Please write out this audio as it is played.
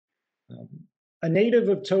Um, a native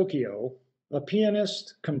of Tokyo, a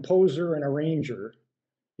pianist, composer, and arranger,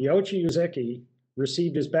 Yoichi Uzeki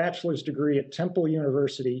received his bachelor's degree at Temple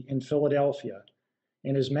University in Philadelphia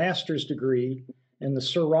and his master's degree in the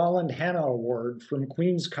Sir Roland Hanna Award from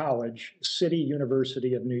Queens College, City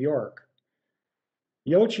University of New York.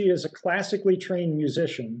 Yoichi is a classically trained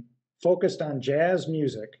musician focused on jazz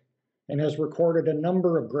music and has recorded a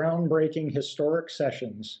number of groundbreaking historic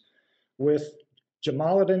sessions with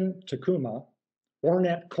Jamaluddin Takuma,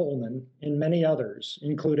 Ornette Coleman, and many others,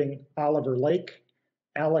 including Oliver Lake,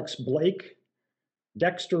 Alex Blake,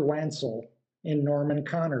 Dexter Wansel, and Norman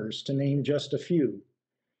Connors, to name just a few.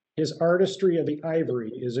 His artistry of the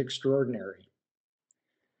ivory is extraordinary.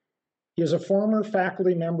 He is a former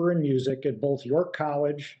faculty member in music at both York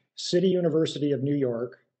College, City University of New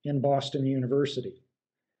York, and Boston University.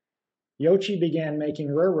 Yoichi began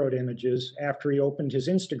making railroad images after he opened his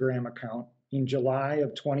Instagram account in July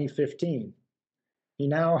of 2015. He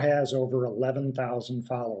now has over 11,000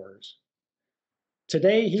 followers.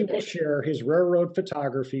 Today, he will share his railroad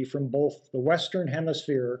photography from both the Western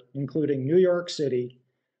Hemisphere, including New York City,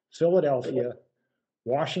 Philadelphia,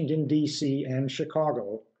 Washington, D.C., and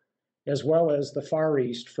Chicago, as well as the Far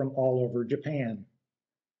East from all over Japan.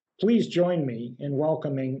 Please join me in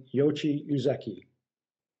welcoming Yoichi Uzeki.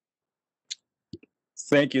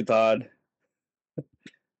 Thank you, Todd.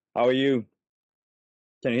 How are you?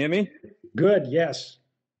 Can you hear me? Good, yes.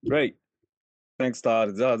 Great. Thanks,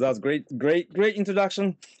 Todd. That's great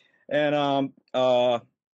introduction. And my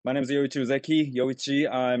name is Yoichi Uzeki.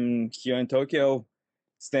 Yoichi, I'm here in Tokyo,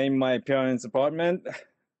 staying in my parents' apartment.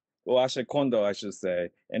 Well, actually, condo, I should say.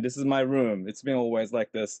 And this is my room. It's been always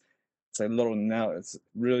like this. It's a little now. It's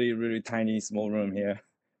really, really tiny, small room here.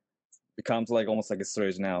 Becomes like almost like a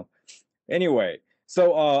storage now. Anyway,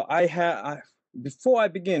 so before I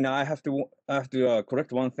begin, I have to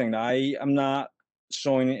correct one thing. I am not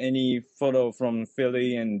showing any photo from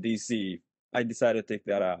Philly and DC. I decided to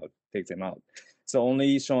take them out. So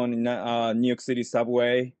only showing New York City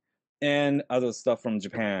subway and other stuff from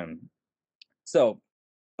Japan. So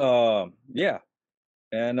yeah,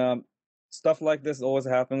 and stuff like this always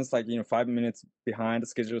happens. Like 5 minutes behind the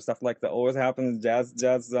schedule, stuff like that always happens. Jazz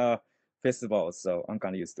festivals. So I'm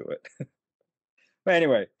kind of used to it. But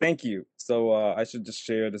anyway, thank you. So I should just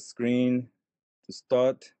share the screen to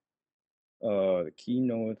start the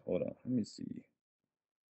keynote. Hold on, let me see.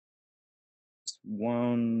 Just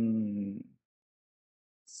 1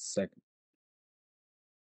 second.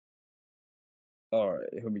 All right,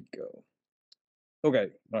 here we go.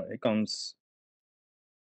 Okay, all right, here comes.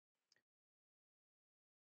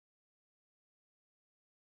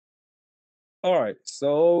 All right,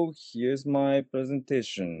 so here's my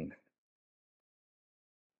presentation.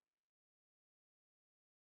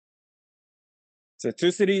 So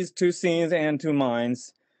 2 cities, 2 scenes, and 2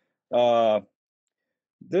 minds.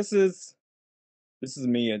 This is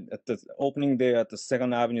me at the opening day at the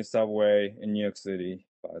 2nd Avenue subway in New York City,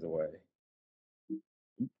 by the way.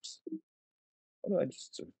 Oops. How do I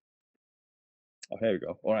just... Oh, here we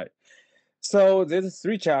go. All right. So there's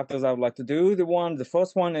 3 chapters I would like to do. The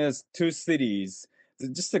first one is 2 cities.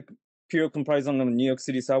 Just a pure comparison of New York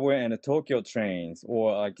City subway and the Tokyo trains,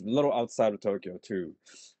 or like a little outside of Tokyo too.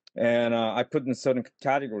 And I put in certain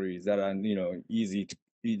categories that are easy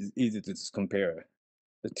to just compare.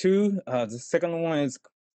 The second one is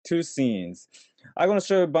 2 scenes. I'm gonna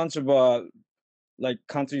show a bunch of like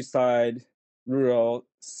countryside, rural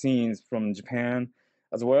scenes from Japan,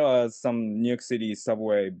 as well as some New York City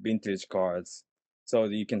subway vintage cars, so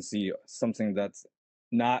that you can see something that's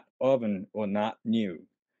not urban or not new.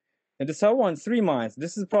 And the third one, 3 minds.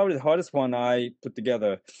 This is probably the hardest one I put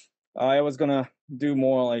together. I was gonna do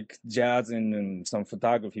more like jazz and some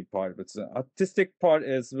photography part, but the artistic part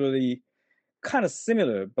is really kind of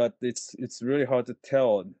similar, but it's really hard to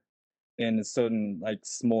tell in a certain like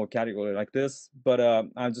small category like this. But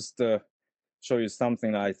I'll just show you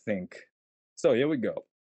something I think. So here we go.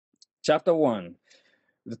 Chapter 1,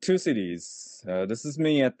 the 2 cities. This is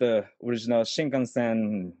me at the original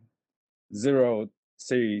Shinkansen Zero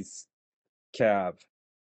series cab.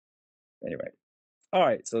 Anyway, all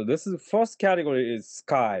right. So this is the first category is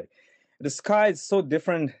sky. The sky is so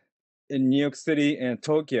different in New York City and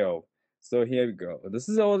Tokyo. So here we go. This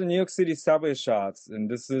is all the New York City subway shots, and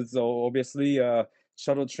this is obviously a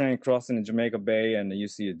shuttle train crossing the Jamaica Bay, and you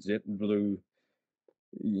see a jet blue.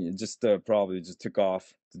 Just probably just took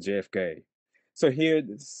off to JFK. So here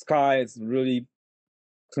the sky is really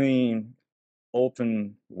clean,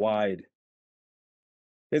 open, wide.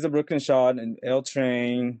 Here's a Brooklyn shot, an L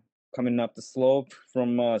train coming up the slope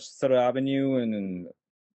from Sutter Avenue, and then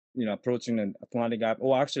approaching the Atlantic Gap,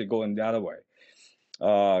 or actually going the other way.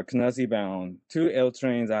 Canarsie bound, two L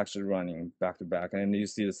trains actually running back to back, and you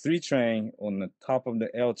see the three train on the top of the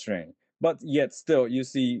L train. But yet still, you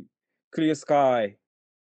see clear sky,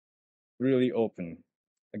 really open.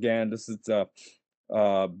 Again, this is a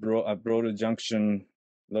broader junction,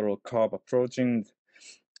 little curve approaching.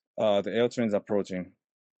 The L train's approaching.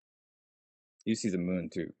 You see the moon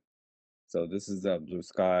too. So this is the blue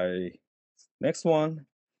sky. Next one.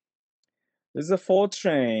 This is a 4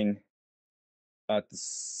 train at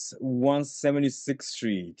 176th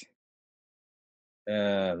Street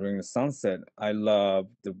during the sunset. I love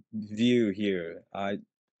the view here. I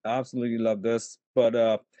absolutely love this,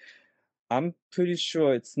 but I'm pretty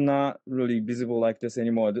sure it's not really visible like this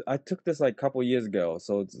anymore. I took this like a couple years ago,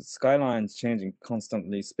 so the skyline's changing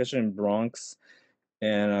constantly, especially in Bronx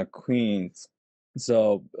and Queens.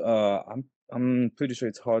 So I'm pretty sure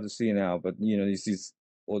it's hard to see now, but you see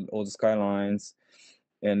all the skylines,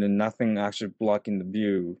 and then nothing actually blocking the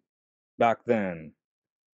view back then.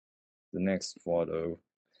 The next photo.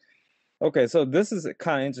 Okay, so this is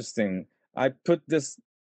kind of interesting. I put this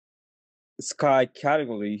sky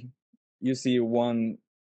category. You see one,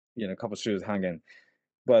 a couple shoes hanging,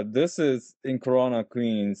 but this is in Corona,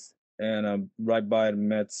 Queens, and right by the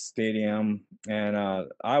Mets Stadium. And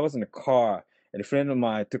I was in a car, and a friend of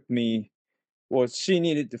mine took me. Well, she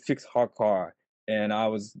needed to fix her car, and I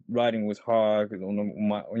was riding with her 'cause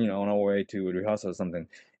on our way to a rehearsal or something.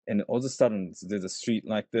 And all of a sudden, there's a street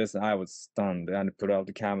like this, and I was stunned. I had to put out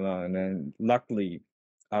the camera, and then luckily,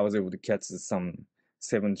 I was able to catch some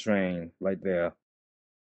 7 train right there.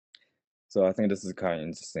 So I think this is kind of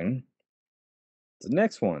interesting. The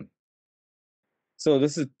next one. So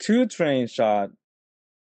this is 2 train shot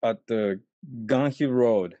at the Gun Hill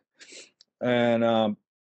Road, and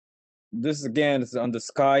this again is on the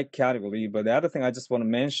sky category, but the other thing I just want to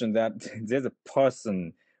mention that there's a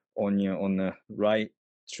person on the right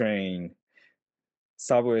train,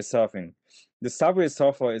 subway surfing. The subway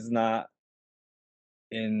surfer is not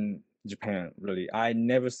in Japan, really. I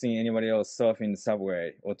never seen anybody else surfing the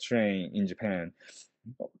subway or train in Japan.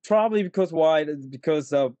 Probably because why?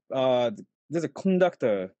 Because of there's a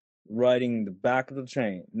conductor riding the back of the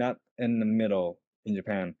train, not in the middle in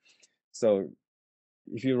Japan. So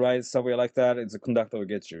if you ride subway like that, it's a conductor will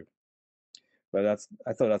get you. But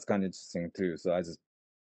I thought that's kind of interesting too, so I just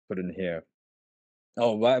put it in here.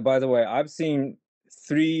 Oh, by the way, I've seen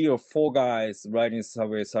 3 or 4 guys riding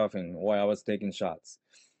subway surfing while I was taking shots,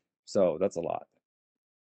 so that's a lot.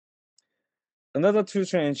 Another 2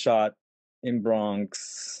 train shot in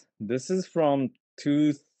Bronx. This is from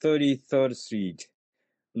 233rd Street,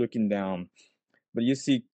 looking down, but you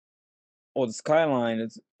see, oh, the skyline.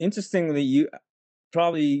 It's interestingly, you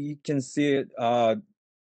can see it.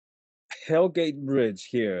 Hellgate Bridge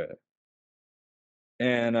here.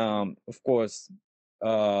 And of course,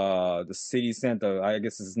 the city center. I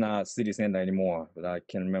guess it's not city center anymore, but I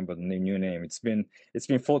can't remember the new name. It's been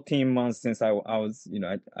 14 months since I was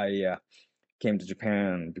I came to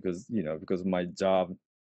Japan because of my job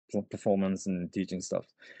performance and teaching stuff.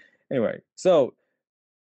 Anyway, so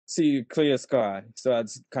see clear sky. So I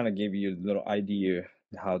just kind of gave you a little idea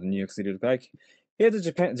how the New York City looks like. Here's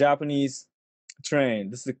the Japanese train.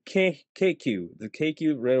 This is the the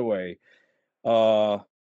KQ Railway. Uh,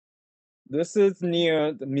 This is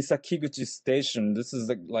near the Misakiguchi station. This is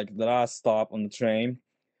like the last stop on the train.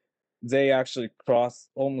 They actually cross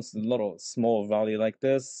almost a little small valley like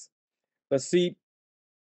this. But see,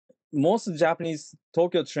 most of the Japanese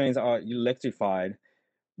Tokyo trains are electrified,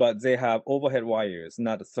 but they have overhead wires,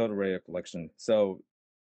 not a third rail collection. So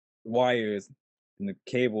wires and the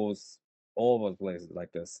cables all over the place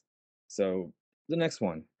like this. So the next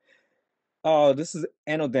one. Oh, this is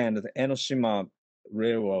Enodan, the Enoshima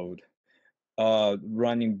Railroad.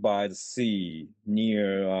 Running by the sea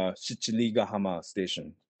near Shichirigahama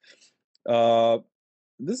Station. Uh,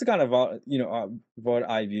 this is kind of bird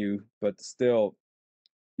eye view, but still,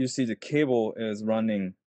 you see the cable is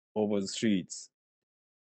running over the streets.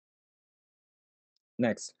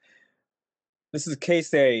 Next, this is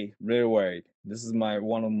Keisei Railway. This is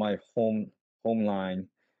one of my home line.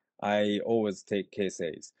 I always take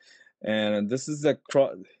Keisei's, and this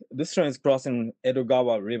train is crossing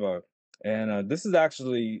Edogawa River, and this is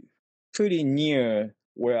actually pretty near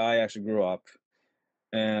where I actually grew up.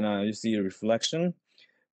 And you see a reflection,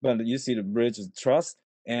 but you see the bridge is Trust,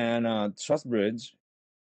 and Trust Bridge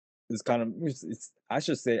is kind of it's I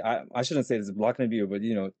should say I shouldn't say it's blocking the view, but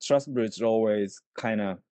Trust Bridge always kind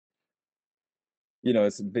of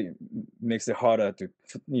it's a big, makes it harder to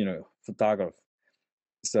photograph.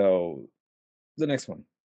 So the next one.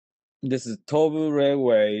 This is Tobu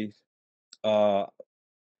Railway, coming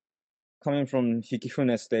from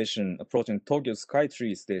Hikifune Station, approaching Tokyo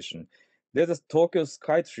Skytree Station. There's a Tokyo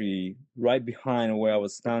Skytree right behind where I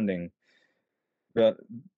was standing, but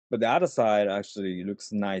the other side actually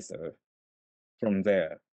looks nicer from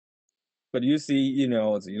there. But you see,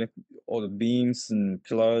 all the beams and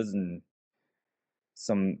pillars and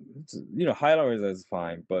some, high riser is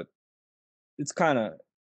fine, but it's kind of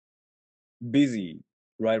busy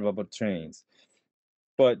right above the trains.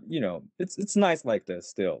 But it's nice like this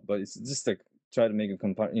still. But it's just like try to make a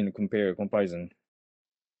comparison.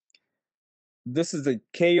 This is the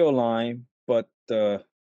Keio line, but the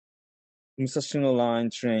Musashino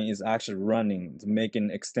line train is actually running,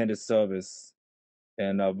 making extended service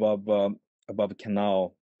and above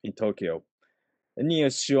canal in Tokyo, near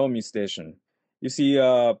Shiomi Station. You see,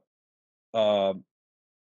 uh, or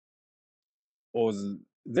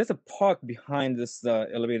there's a park behind this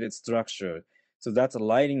elevated structure, so that's a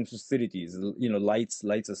lighting facilities. Lights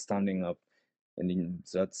are standing up, and then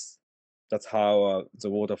that's how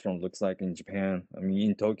the waterfront looks like in Japan. I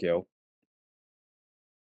mean, in Tokyo.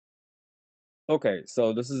 Okay,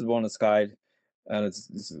 so this is one of the sky, and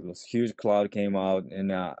this huge cloud came out,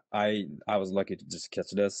 and I was lucky to just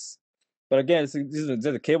catch this. But again, there's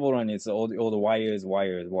a cable run. It's all the wires,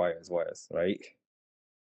 right?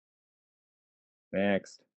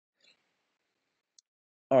 Next.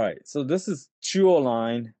 All right, so this is Chuo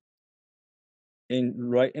line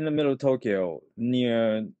right in the middle of Tokyo,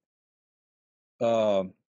 near uh,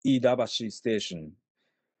 Iidabashi Station,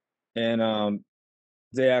 and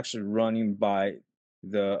they're actually running by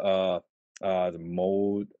the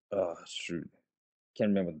mode. Shoot, can't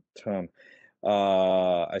remember the term.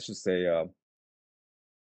 I should say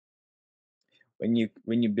when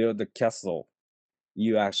you build the castle,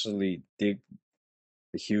 you actually dig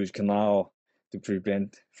a huge canal to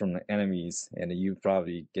prevent from the enemies, and you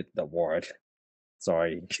probably get the word.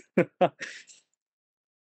 Sorry.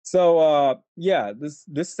 So yeah,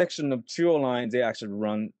 this section of Chuo line they actually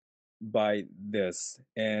run by this,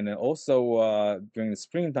 and also during the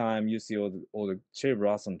springtime you see all the cherry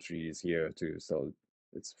blossom trees here too. So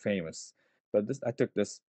it's famous. But this I took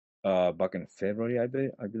this back in February, I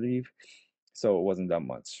believe, so it wasn't that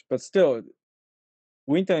much. But still,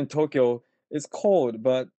 winter in Tokyo is cold,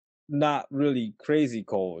 but not really crazy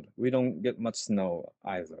cold. We don't get much snow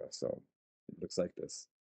either, so it looks like this.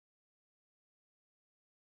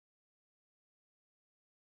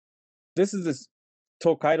 This is the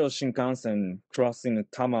Tokaido Shinkansen crossing the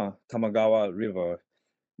Tamagawa River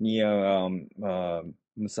near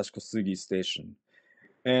Musashikosugi Station.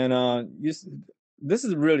 And this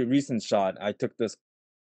is a really recent shot. I took this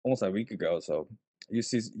almost a week ago. So you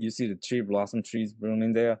see the cherry blossom trees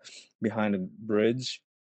blooming there behind the bridge,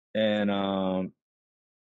 and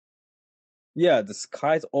yeah, the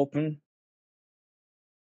sky's open.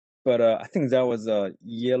 But I think that was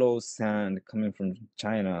yellow sand coming from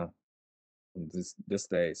China this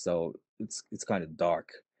day, so it's kind of dark.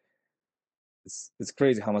 It's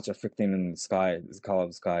crazy how much affecting in the sky, this color of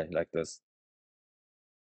the sky like this.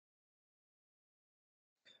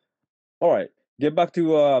 All right, get back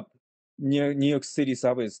to New York City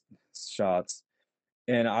subway shots,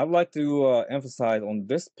 and I'd like to emphasize on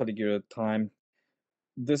this particular time.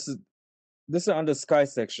 This is this is under sky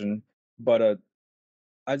section, but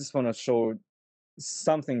I just want to show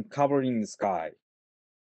something covering the sky.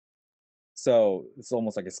 So it's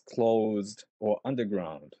almost like it's closed or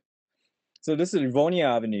underground. So this is Livonia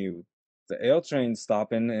Avenue. The L train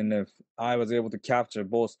stopping, and if I was able to capture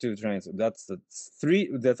both two trains, that's the three.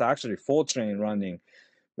 That's actually four train running.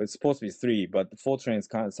 It's supposed to be three, but the four trains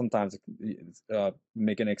kind of sometimes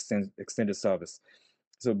make an extended service.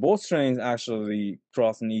 So both trains actually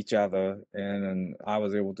crossing each other, and then I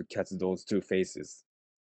was able to catch those two faces.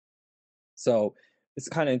 So it's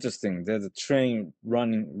kind of interesting. There's a train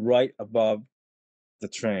running right above the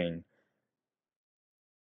train.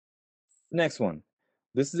 Next one.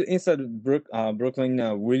 This is inside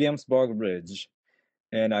Brooklyn Williamsburg Bridge,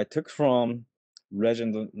 and I took from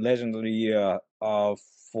legendary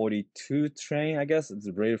 42 train. I guess it's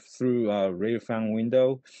right through rail fan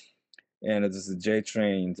window, and this is a J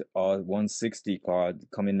train 160 car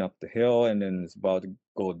coming up the hill, and then it's about to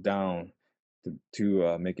go down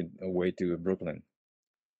to make it a way to Brooklyn.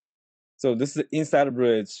 So this is inside the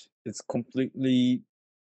bridge. It's completely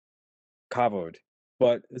covered,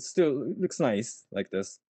 but it looks nice like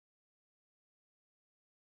this.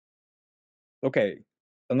 Okay,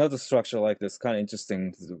 another structure like this kind of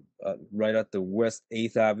interesting. Right at the West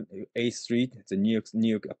 8th Avenue, 8th Street. It's a New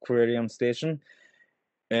York Aquarium station,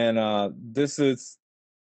 and this is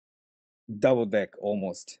double deck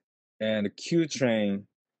almost, and the Q train,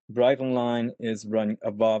 Brighton line is running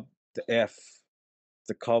above the F,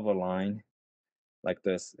 the cover line, like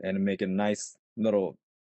this, and make a nice little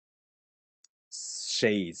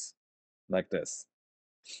shades like this.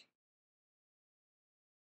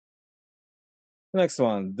 Next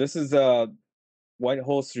one, this is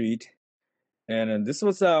Whitehall Street, and this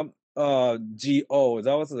was GO.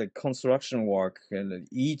 That was the construction work, and the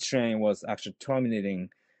E train was actually terminating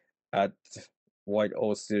at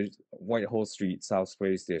Whitehall Street South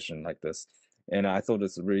Spray Station like this. And I thought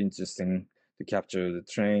it's really interesting to capture the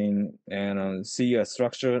train and see a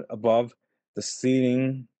structure above the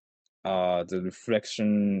ceiling, the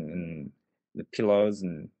reflection and the pillars,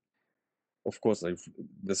 and of course, like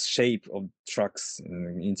the shape of trucks.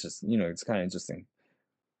 And it's kind of interesting.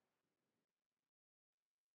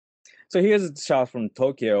 So here's a shot from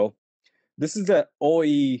Tokyo. This is the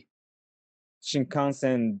OE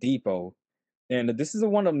Shinkansen depot. And this is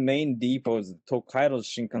one of the main depots Tokaido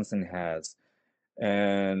Shinkansen has.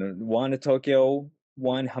 And one in Tokyo,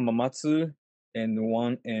 one in Hamamatsu, and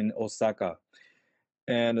one in Osaka.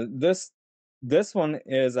 And this one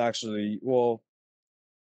is actually, well,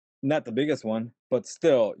 not the biggest one, but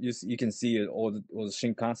still, you can see it, all the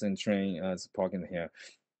Shinkansen train is parking here.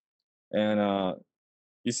 And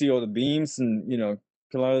you see all the beams and,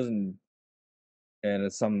 pillars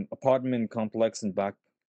and some apartment complex in back,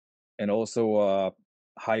 and also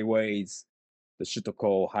highways, the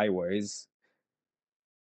Shutoko highways.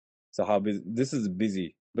 So how busy this is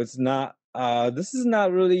busy, but it's not. This is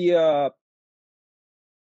not really uh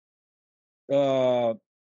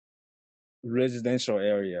residential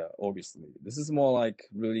area. Obviously, this is more like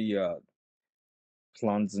really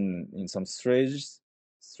plants in some strategies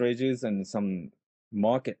and some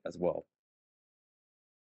market as well.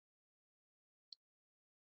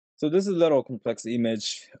 So this is a little complex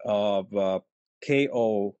image of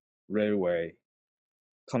KO railway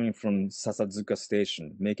coming from Sasazuka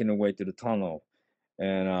station, making their way to the tunnel.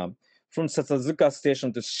 And from Sasazuka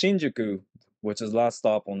station to Shinjuku, which is last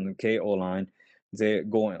stop on the KO line, they're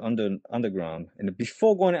going underground. And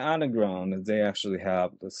before going underground, they actually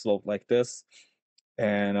have the slope like this.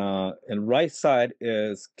 And right side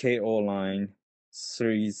is KO line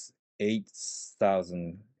series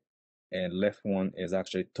 8000, and left one is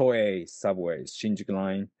actually Toei subway Shinjuku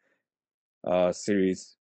line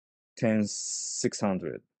series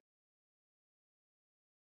 10600.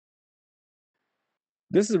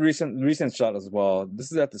 This is a recent shot as well.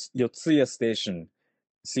 This is at the Yotsuya station.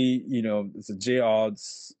 See, it's a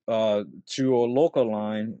JR's Chuo local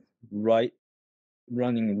line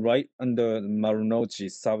running right under the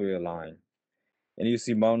Marunouchi subway line. And you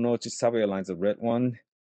see Marunouchi subway line's a red one.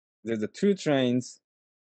 There's the two trains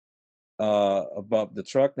above the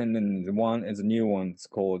truck, and then the one is a new one. It's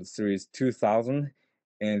called Series 2000,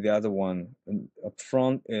 and the other one up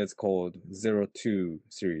front is called 02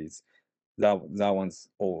 series. That one's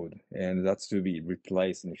old, and that's to be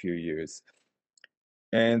replaced in a few years.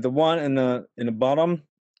 And the one in the bottom,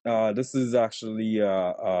 this is actually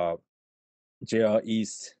JR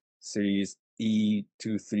East Series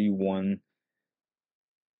E231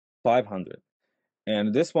 500.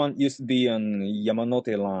 And this one used to be on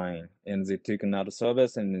Yamanote line, and they took another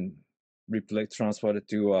service and then transferred it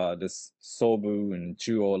to this Sobu and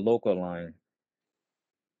Chuo local line.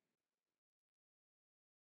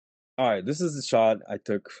 All right, this is the shot I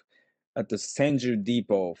took at the Senju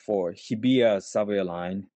depot for Hibiya subway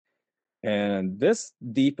line. And this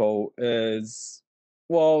depot is,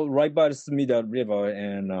 well, right by the Sumida River,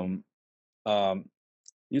 and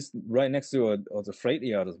right next to the freight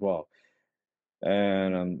yard as well.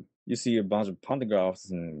 And you see a bunch of pantographs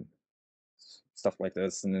and stuff like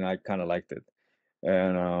this, and then I kind of liked it.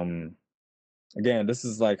 And again, this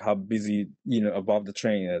is like how busy above the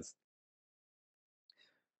train is.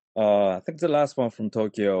 I think the last one from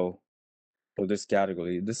Tokyo for this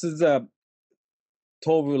category. This is a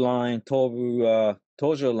Tobu line,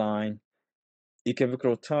 Tojo line,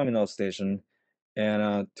 Ikebukuro terminal station,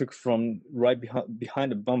 and took from right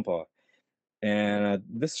behind the bumper. And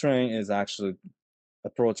this train is actually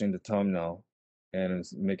approaching the terminal and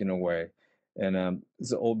is making a way. And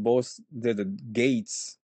so both the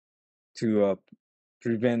gates to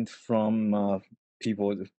prevent from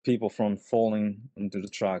people from falling into the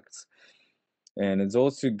tracks. And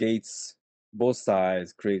those two gates, both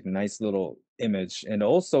sides, create a nice little image. And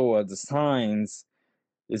also the signs,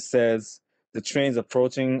 it says the train's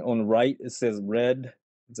approaching. On the right, it says red.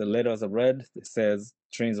 The letters are red. It says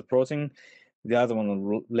trains approaching. The other one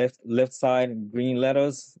on the left side, green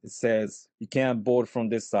letters, it says you can't board from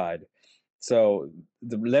this side. So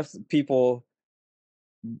the left people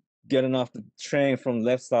getting off the train from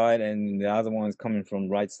left side, and the other one is coming from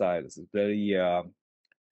right side. It's very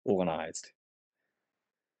organized.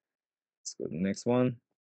 Let's go to the next one.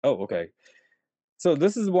 Oh, okay. So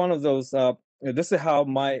this is one of those. This is how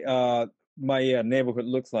my neighborhood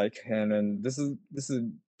looks like, and then this is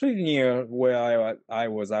pretty near where I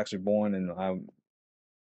was actually born, and I'm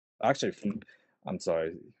actually from. I'm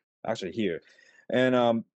sorry, actually here, and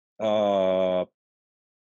uh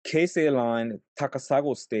Keisei Line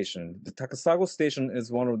Takasago Station. The Takasago Station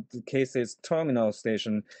is one of the Keisei's terminal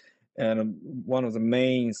station, and one of the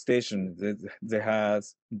main stations that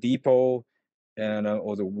has depot and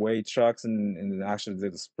all the way trucks and actually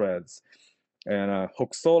the spreads. And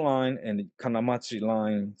Hokuso Line and Kanamachi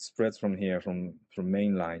Line spreads from here from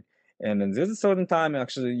main line. And then there's a certain time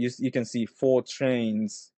actually you can see 4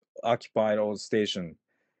 trains occupy all the station.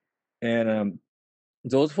 And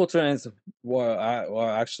those 4 trains were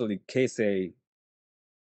actually Keisei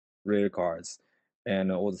rail cars,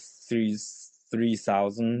 and all the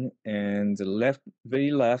 3000, and the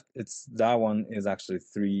very left, it's that one is actually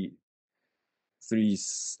three three.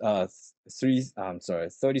 I'm sorry,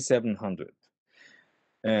 3700.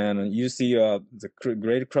 And you see the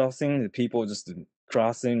grade crossing, the people just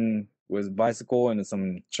crossing with bicycle and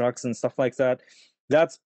some trucks and stuff like that.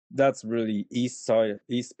 That's that's really east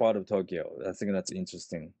part of Tokyo. I think that's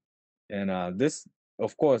interesting. And this,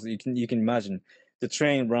 of course, you can imagine the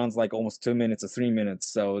train runs like almost 2 minutes or 3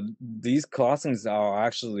 minutes. So these crossings are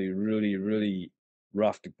actually really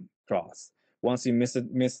rough to cross. Once you miss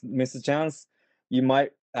a chance, you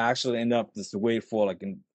might actually end up just wait for like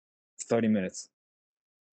in 30 minutes.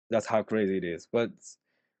 That's how crazy it is. But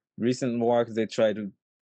recent work they try to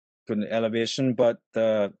put an elevation, but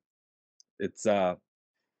it's uh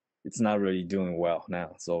it's not really doing well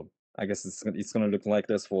now. So I guess it's gonna look like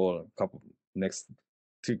this for a couple next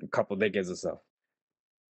couple decades or so.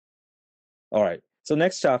 All right. So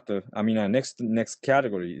next chapter, I mean next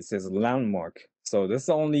category, it says landmark. So this is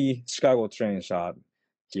only Chicago train shot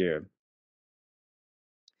here.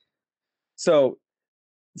 So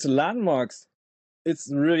it's landmarks.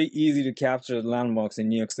 It's really easy to capture landmarks in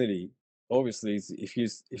New York City. Obviously, if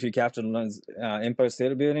you capture Empire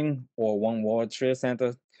State Building or One World Trade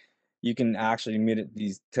Center, you can actually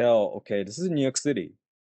immediately tell, okay, this is New York City.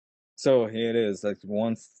 So here it is, like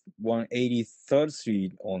 183rd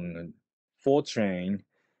Street on the 4 train.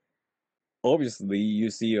 Obviously,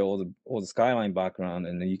 you see all the skyline background,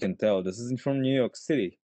 and then you can tell this isn't from New York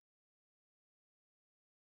City.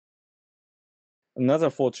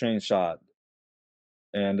 Another 4 train shot,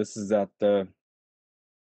 and this is at the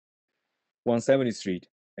 170th Street,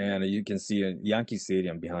 and you can see a Yankee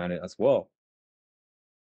Stadium behind it as well.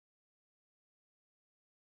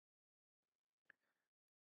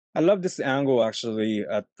 I love this angle actually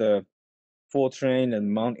at the 4 train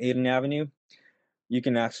and Mount Aidan Avenue. You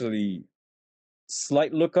can actually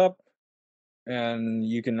slight look up, and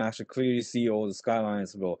you can actually clearly see all the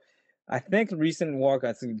skylines below. I think recent work,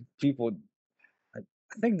 I think people, I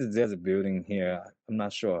think that there's a building here. I'm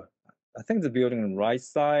not sure. I think the building on the right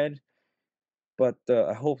side, but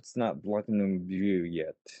I hope it's not blocking the view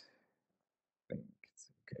yet. I think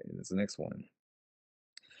it's okay. That's the next one.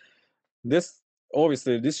 This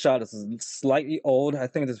obviously this shot is slightly old. I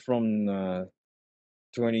think it's from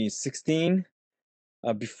 2016.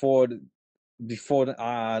 Before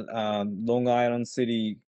Long Island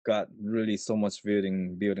City got really so much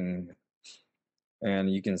building,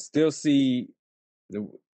 and you can still see the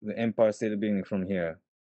the Empire State Building from here.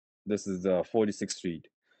 This is 46th Street,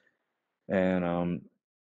 and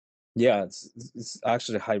yeah, it's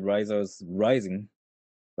actually high risers rising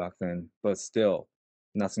back then, but still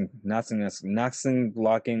nothing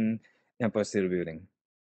blocking Empire State Building.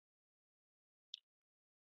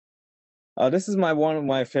 This is one of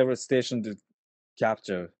my favorite stations to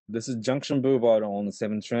capture. This is Junction Boulevard on the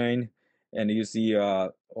 7 train, and you see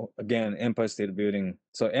again Empire State Building.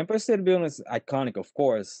 So Empire State Building is iconic, of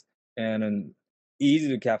course, and easy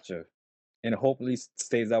to capture, and hopefully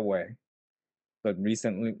stays that way. But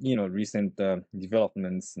recently, recent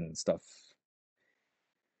developments and stuff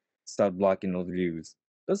start blocking those views.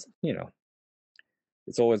 That's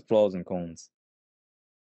it's always pros and cons.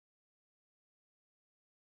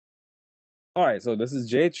 All right, so this is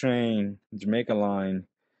J Train, Jamaica Line,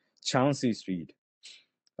 Chauncey Street.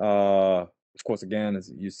 Of course, again,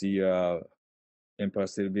 as you see, Empire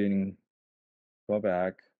State Building, go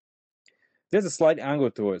back. There's a slight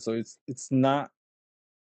angle to it, so it's not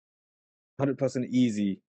 100%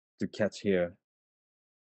 easy to catch here.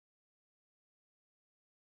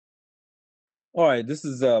 All right, this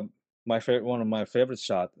is one of my favorite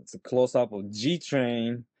shots. It's a close up of G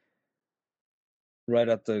Train right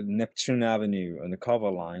at the Neptune Avenue on the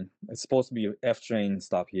Carver line. It's supposed to be a F train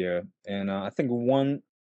stop here, and I think one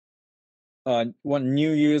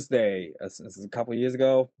New Year's Day, as a couple of years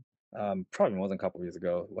ago, probably more than a couple of years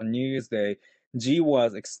ago, one New Year's Day, G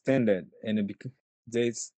was extended, and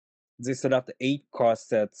they they set up the 8 car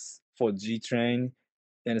sets for G train,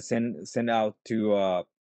 and send out to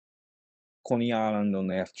Coney Island on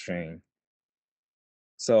the F train.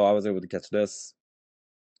 So I was able to catch this,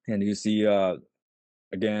 and you see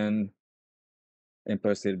again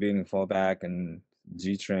Empire State Building fall back and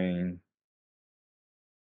G train,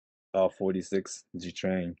 46 G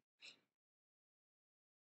train.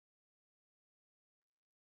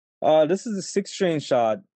 This is the 6 train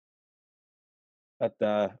shot at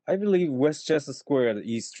the, I believe, Westchester Square, the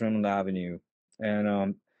East Tremont Avenue.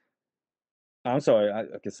 And I'm sorry, I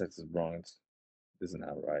guess that's wrong. This is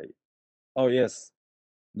not right. Oh yes,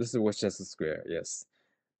 this is Westchester Square. Yes,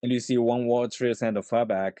 and you see one World Trade Center far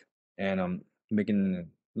back, and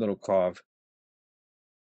making a little carve.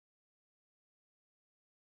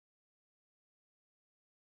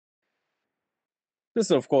 This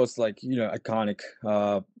is of course like iconic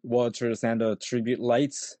World Trade Center tribute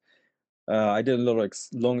lights. I did a little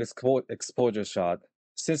long exposure shot.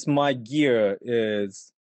 Since my gear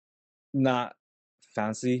is not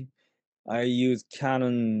fancy, I use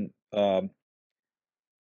Canon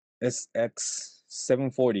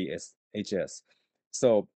SX740 HS.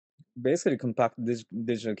 So basically, compact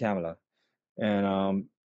digital camera. And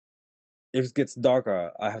if it gets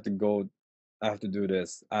darker, I have to go. I have to do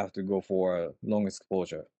this. I have to go for a long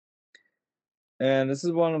exposure. And this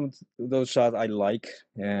is one of those shots I like,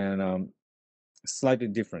 and slightly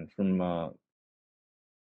different from other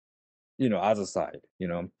side.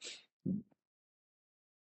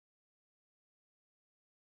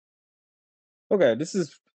 Okay, this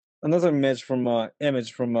is another image from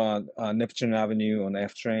Neptune Avenue on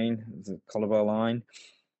F train, the Colorado line,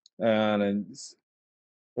 and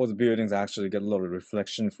all the buildings actually get a lot of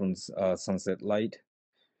reflection from sunset light,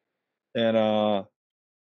 and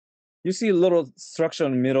you see a little structure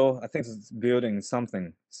in the middle. I think it's building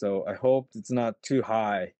something, so I hope it's not too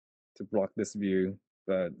high to block this view.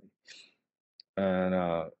 But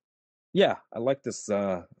and yeah, I like this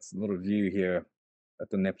little view here at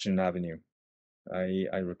the Neptune Avenue.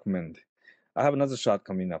 I recommend. I have another shot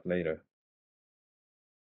coming up later.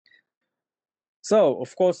 So,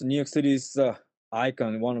 of course, New York City's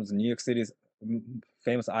icon, one of the New York City's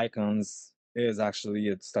famous icons, is actually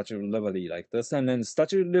a Statue of Liberty like this. And then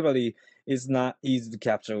Statue of Liberty is not easy to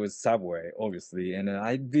capture with subway, obviously. And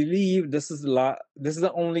I believe this is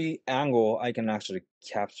the only angle I can actually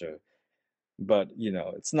capture. But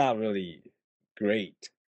it's not really great.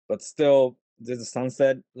 But still, there's a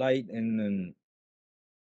sunset light and an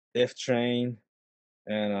F train,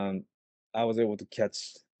 and I was able to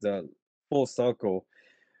catch the full circle.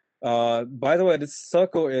 By the way, this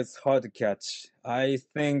circle is hard to catch. I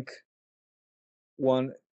think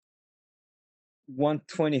one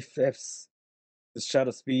 1/25th the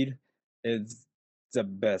shutter speed is the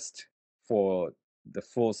best for the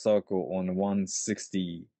full circle on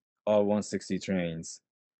 160 or 160 trains.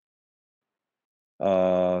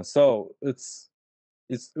 So it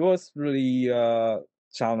was really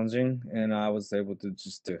challenging, and I was able to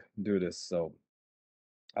just to do this. So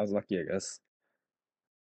I was lucky, I guess.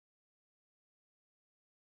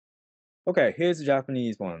 Okay, here's a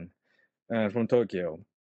Japanese one from Tokyo.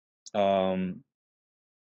 Um,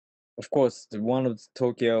 of course, one of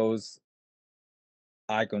Tokyo's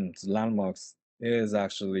icons, landmarks, is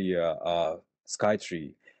actually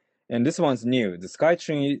Skytree, and this one's new. The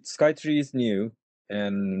Skytree is new,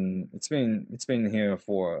 and it's been here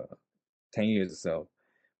for 10 years or so,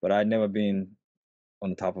 but I'd never been on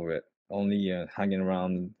the top of it. Only hanging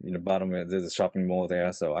around in the bottom of it. There's a shopping mall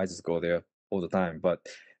there, so I just go there all the time, but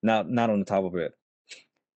not on the top of it.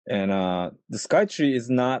 And the Skytree is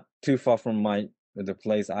not too far from the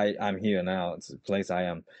place I'm here now. It's the place I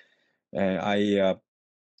am, and I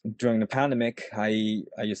during the pandemic, I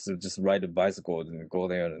used to just ride a bicycle and go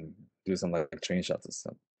there and do some like train shots and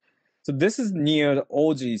stuff. So this is near the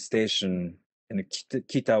Oji station in the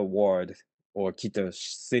Kita ward or Kita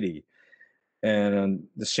city, and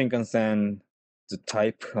the Shinkansen, the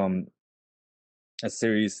type a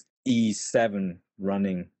series E7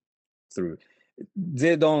 running through.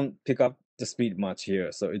 They don't pick up the speed much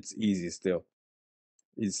here, so it's easy still.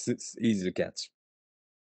 It's easy to catch.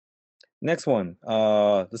 Next one,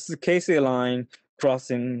 this is the Keisei line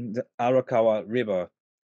crossing the Arakawa River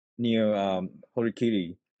near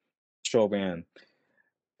Horikiri Shoban,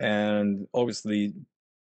 and obviously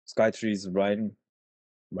Skytree is right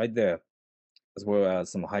there, as well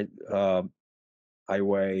as some high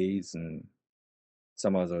highways and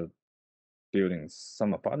some other buildings,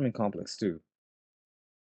 some apartment complex too.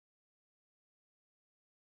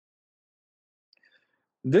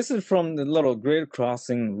 This is from the little grade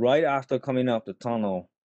crossing right after coming up the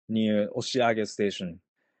tunnel near Oshiage Station.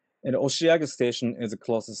 And Oshiage Station is the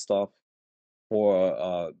closest stop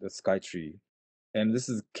for the Skytree. And this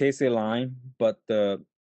is Keisei line, but the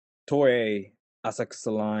Toei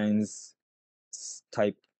Asakusa lines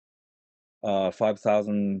type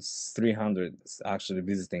 5300 is actually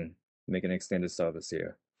visiting, making extended service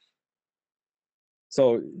here.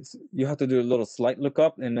 So you have to do a little slight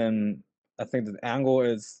lookup, and then I think the angle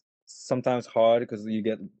is sometimes hard because you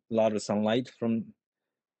get a lot of sunlight from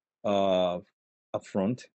up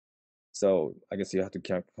front. So I guess you have to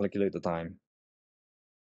calculate the time.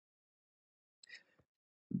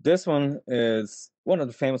 This one is one of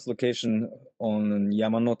the famous location on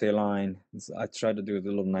Yamanote line. I tried to do a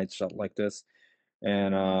little night shot like this.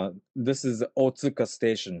 And this is Otsuka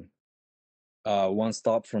Station, one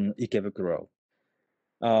stop from Ikebukuro.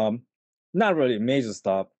 Not really a major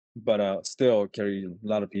stop, but still carry a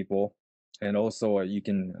lot of people. And also you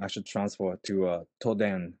can actually transfer to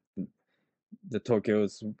Toden, the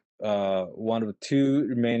Tokyo's one of the two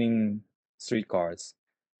remaining streetcars.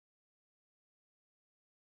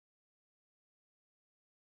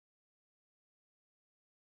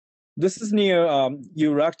 This is near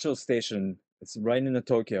Uracho Station. It's right in the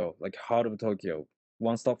Tokyo, like heart of Tokyo.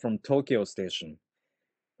 One stop from Tokyo Station.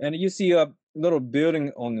 And you see a little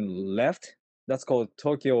building on the left. That's called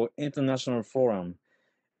Tokyo International Forum.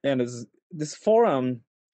 And this forum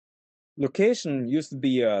location used to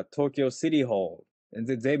be a Tokyo City Hall. And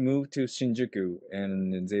they moved to Shinjuku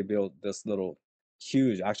and they built this little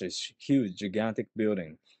huge, actually huge, gigantic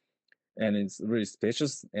building. And it's really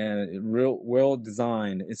spacious and real well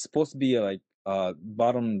designed. It's supposed to be like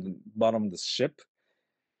bottom of the ship.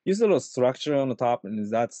 Use a little structure on the top,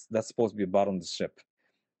 and that's supposed to be bottom of the ship.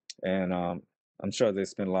 And I'm sure they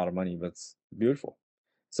spent a lot of money, but it's beautiful.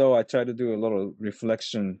 So I tried to do a little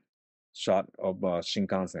reflection shot of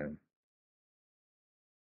Shinkansen.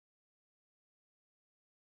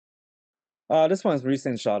 This one's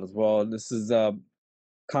recent shot as well. This is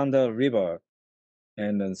Kanda River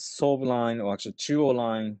and then Sobe line, or actually Chuo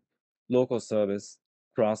line, local service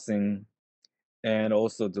crossing, and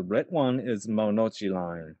also the red one is Marunouchi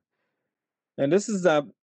line. And this is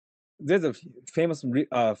there's a famous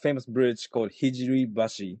bridge called Hijiri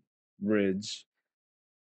Bashi Bridge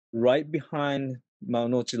right behind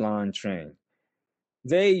Marunouchi line train.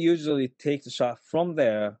 They usually take the shot from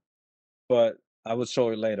there, but I will show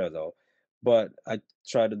you later though. But I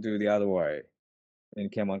tried to do the other way and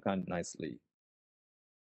it came out kind of nicely.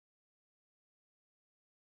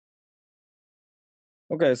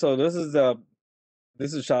 Okay, so this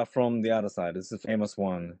is shot from the other side. This is a famous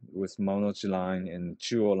one with Marunouchi line and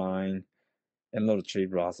Chuo line and little cherry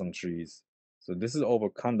blossom trees. So this is over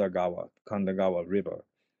Kandagawa River.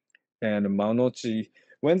 And Marunouchi,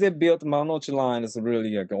 when they built Marunouchi line, it's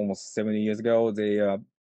really like almost 70 years ago.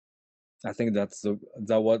 I think that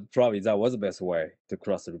was the best way to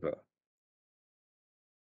cross the river.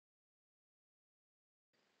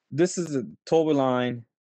 This is a Tobu line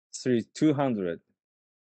 3200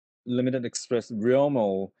 limited express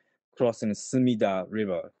Ryomo crossing Sumida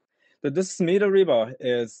River. But this Sumida River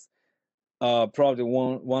is probably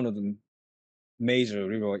one of the major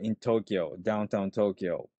river in Tokyo, downtown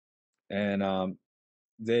Tokyo, and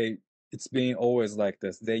it's been always like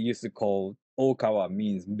this. They used to call Okawa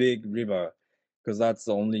means big river because that's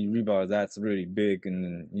the only river that's really big,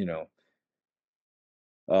 and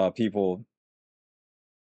people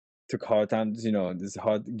took hard time. This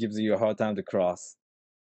hard gives you a hard time to cross.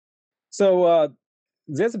 So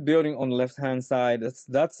there's a building on the left hand side.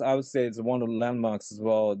 That's I would say it's one of the landmarks as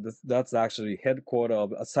well. That's actually headquarters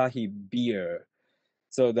of Asahi Beer.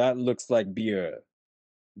 So that looks like beer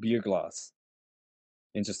glass.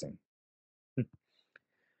 Interesting.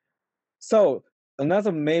 So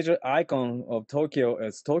another major icon of Tokyo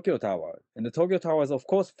is Tokyo Tower, and the Tokyo Tower is of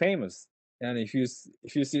course famous. And if you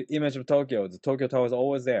see image of Tokyo, the Tokyo Tower is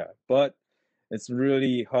always there, but it's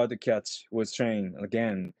really hard to catch with train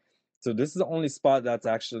again. So this is the only spot that's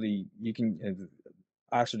actually you can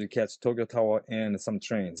actually catch Tokyo Tower and some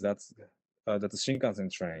trains. That's a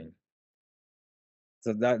Shinkansen train.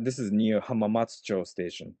 So this is near Hamamatsucho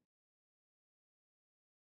Station.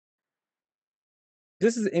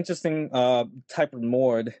 This is interesting type of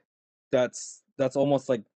moored that's almost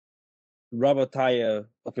like rubber tire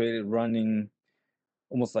operated running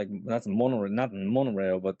almost like that's monorail, not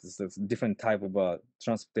monorail, but it's a different type of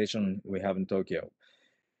transportation we have in Tokyo.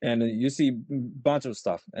 and you see a bunch of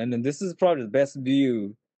stuff. And then this is probably the best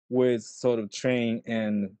view with sort of train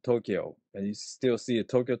in Tokyo. And you still see a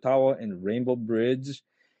Tokyo Tower and Rainbow Bridge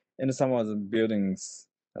and some other buildings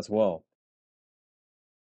as well.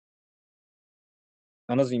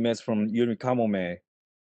 Another image from Yuri Kamome,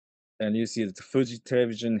 and you see the Fuji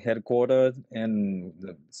Television headquarters and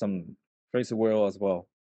some place world as well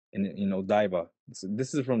in Odaiba. So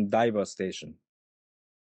this is from Daiba Station.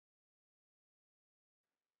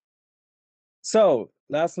 So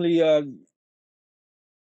lastly,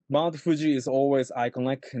 Mount Fuji is always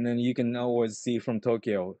iconic, and then you can always see from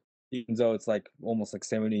Tokyo, even though it's like almost like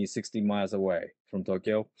 70, 60 miles away from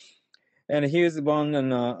Tokyo. And here's one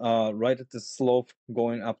and right at the slope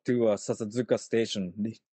going up to Sasazuka Station,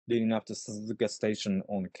 leading up to Sasazuka Station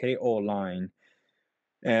on the KO line.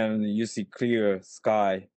 And you see clear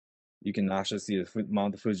sky. You can actually see the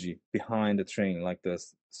Mount Fuji behind the train like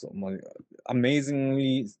this. So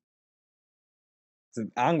amazingly, the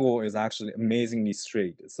angle is actually amazingly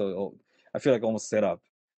straight. So I feel like almost set up,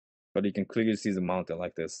 but you can clearly see the mountain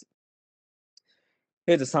like this.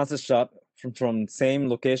 Here's the sunset shot from same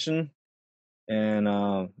location, and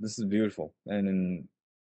this is beautiful. And then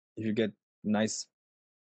if you get nice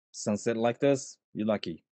sunset like this, you're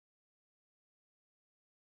lucky.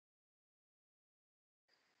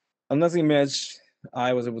 Another image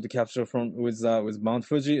I was able to capture from with Mount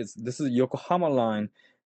Fuji this is Yokohama line.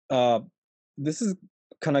 Uh, this is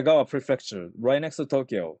Kanagawa Prefecture, right next to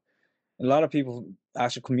Tokyo. A lot of people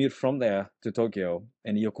actually commute from there to Tokyo,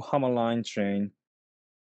 and Yokohama line train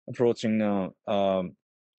approaching. I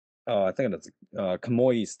think that's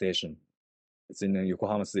Kamoi Station. It's in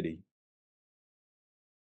Yokohama City.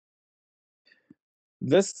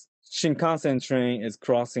 This Shinkansen train is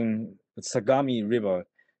crossing the Sagami River.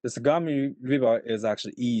 The Sagami River is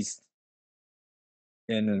actually east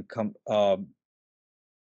in Kanagawa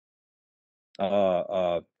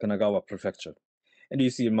Prefecture. And you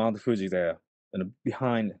see Mount Fuji there, and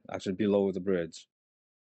behind, actually below the bridge.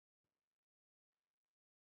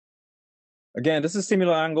 Again, this is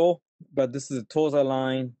similar angle, but this is Tozai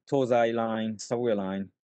line, subway line,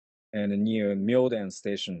 and near Myoden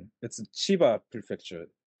Station. It's Chiba Prefecture,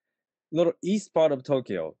 little east part of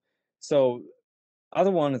Tokyo. So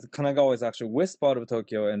other one is Kanagawa is actually west part of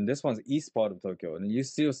Tokyo, and this one's east part of Tokyo, and you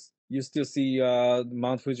still see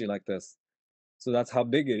Mount Fuji like this. So that's how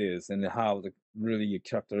big it is, and how really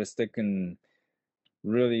characteristic and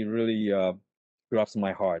really grabs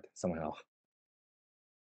my heart somehow.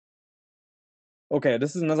 Okay,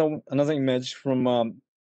 this is another image from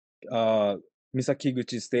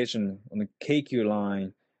Misakiguchi Station on the KQ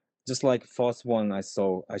line, just like first one I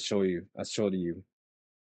showed you,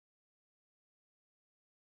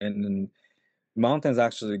 and then mountains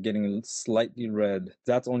actually getting slightly red.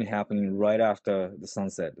 That's only happening right after the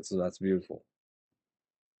sunset, so that's beautiful.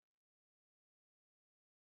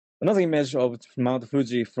 Another image of Mount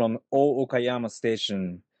Fuji from Okayama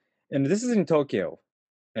Station, and this is in Tokyo.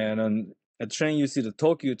 And on a train, you see the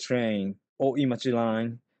Tokyo train, Oimachi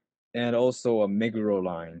line, and also a Meguro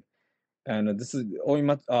line. And this is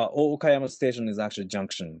Okayama Station is actually a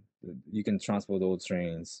junction. You can transport all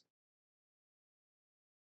trains.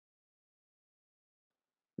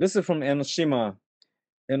 This is from Enoshima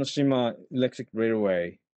Electric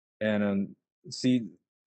Railway, and see,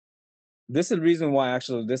 this is the reason why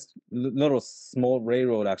actually this little small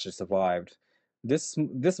railroad actually survived. This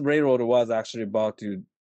railroad was actually about to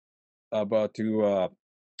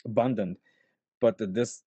abandon, but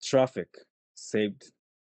this traffic saved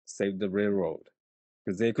the railroad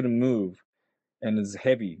because they couldn't move, and it's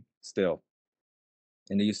heavy still.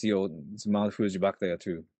 And you see all Mount Fuji back there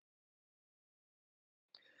too.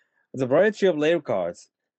 There's a variety of rail cars.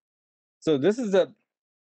 So this is an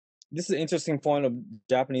interesting point of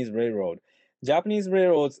Japanese railroad. Japanese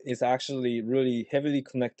railroads is actually really heavily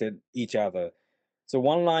connected each other. So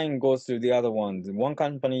one line goes to the other one. One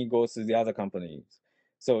company goes to the other company.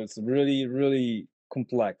 So it's really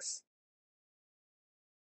complex.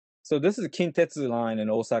 So this is Kintetsu line in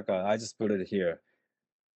Osaka. I just put it here.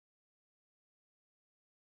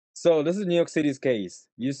 So this is New York City's case.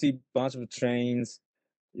 You see a bunch of trains.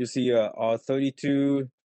 You see R32,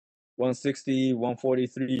 160,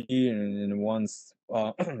 143, and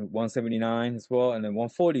 179 as well, and then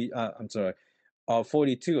 140. I'm sorry,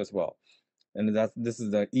 42 as well. And this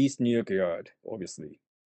is the East New York Yard, obviously.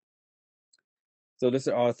 So this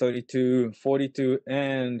is R32, 42,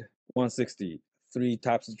 and 160. Three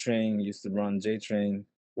types of train used to run J train.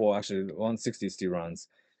 Well, actually, 160 still runs,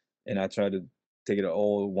 and I try to take it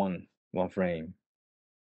all one frame.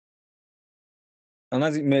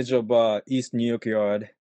 Another image of East New York Yard.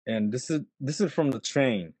 And this is from the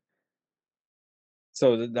train.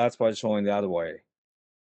 So that's why it's showing the other way.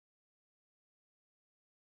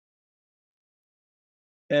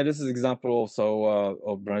 And this is example also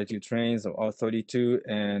of variety trains of R32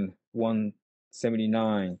 and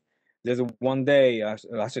 179. There's one day,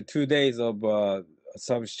 actually 2 days of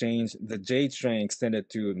service change. The J train extended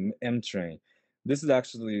to M train. This is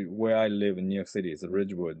actually where I live in New York City. It's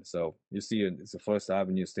Ridgewood. So you see it's the First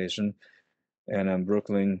Avenue station, and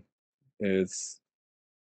Brooklyn is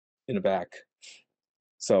in the back.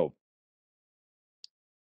 So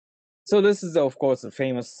this is of course a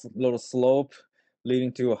famous little slope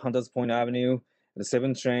leading to Hunters Point Avenue. The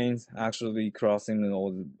 7 trains actually crossing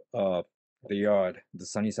the yard, the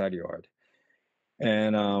Sunnyside yard,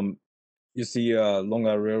 and you see Long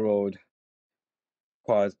Island Railroad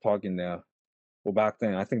cars parking there. Well, back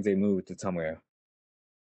then I think they moved to somewhere.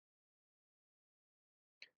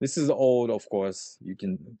 This is old, of course.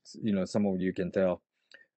 Some of you can tell.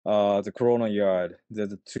 The Corona yard. There's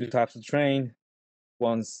the 2 types of train.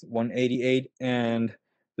 One's 188 and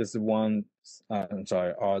this is one. I'm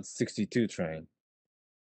sorry, 62 train.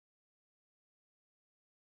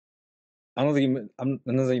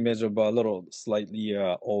 Another image of a little slightly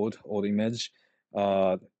old image.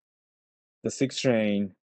 Uh, the 6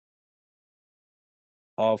 train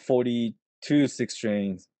are 42 6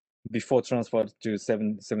 trains before transfer to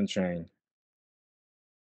 7 train.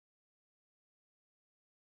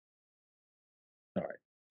 All right.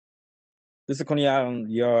 This is Coney Island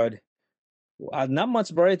Yard. Not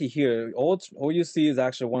much variety here. All you see is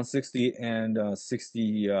actually 160 and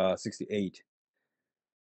 68,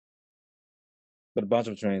 but a bunch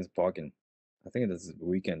of trains parking. I think this is a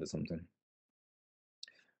weekend or something.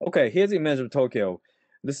 Okay, here's the image of Tokyo.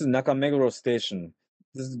 This is Nakameguro Station.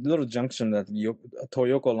 This is a little junction that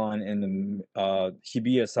Toyoko line and the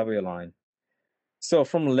Hibiya subway line. So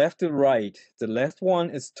from left to right, the left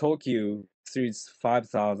one is Tokyo Streets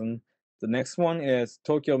 5000. The next one is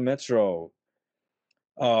Tokyo Metro.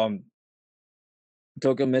 Um,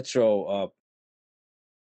 Tokyo Metro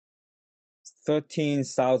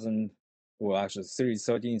 13,000, well actually series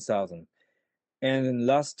 13,000. And then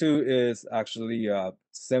last two is actually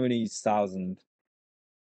 70,000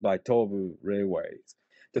 by Tobu Railways.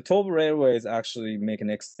 The Tobu Railways actually make an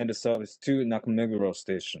extended service to Nakameguro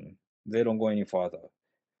Station. They don't go any farther.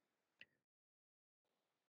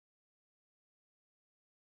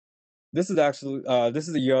 This is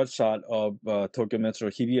a yard shot of Tokyo Metro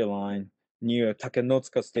Hibiya line near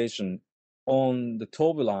Takenotsuka Station on the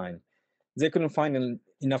Tobu line. They couldn't find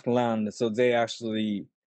enough land, so they actually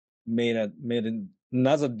made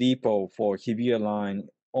another depot for Hibiya line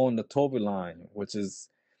on the Tobu line,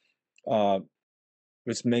 uh,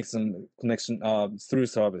 which makes some connection through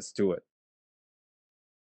service to it.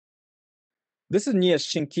 This is near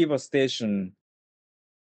Shinkiba Station.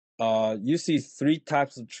 You see 3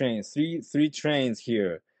 types of trains, three trains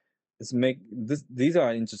here. These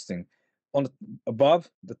are interesting. Above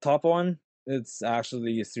the top one, it's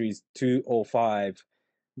actually series 205.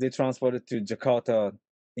 They transported to Jakarta,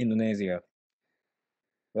 Indonesia,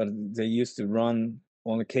 but they used to run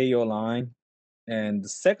on the KO line. And the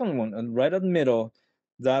second one, right in the middle,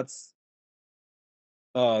 that's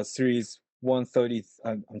series 130.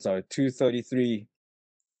 I'm sorry, 233,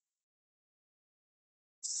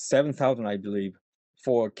 7,000, I believe,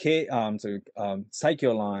 for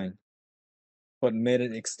Saikyo line, but made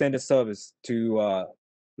an extended service to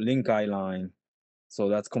Linkai line. So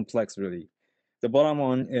that's complex, really. The bottom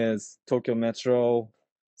one is Tokyo Metro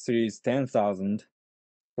series 10,000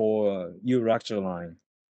 for Uraksha line.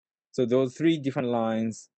 So those 3 different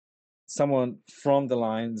lines, someone from the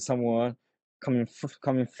line, someone coming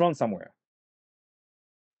from somewhere.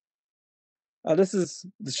 This is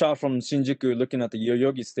the shot from Shinjuku looking at the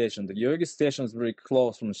Yoyogi station. The Yoyogi station is very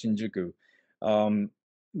close from Shinjuku.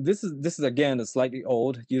 This is again a slightly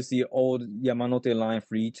old. You see old Yamanote line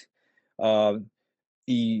fleet,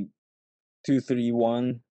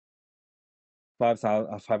 E231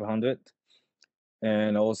 500,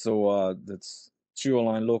 and also that's Chuo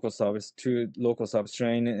line local service, 2 local service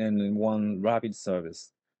train, and 1 rapid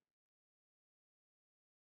service.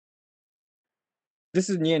 This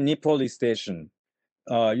is near Nippoli station.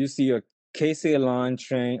 You see a Keisei line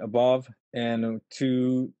train above and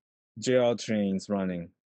 2 JR trains running.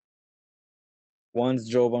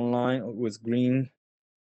 One's Joban line with green,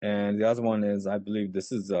 and the other one is, I believe,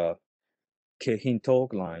 this is a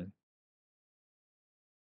Keihinto line.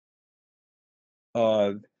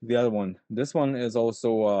 The other one, this one is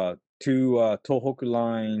also 2 Tohoku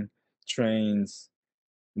line trains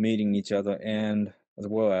meeting each other, and as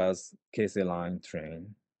well as Keisei line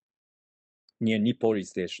train. near Nippori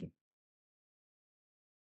Station.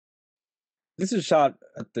 This is shot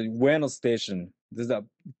at the Ueno Station. This is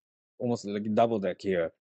almost like a double deck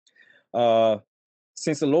here.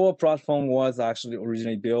 Since the lower platform was actually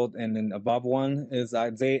originally built, and then above one is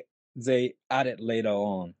they added later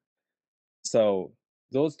on. So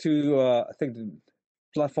those two, I think the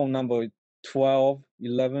platform number 12,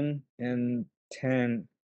 11, and 10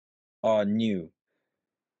 are new.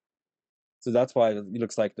 So that's why it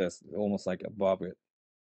looks like this, almost like above it,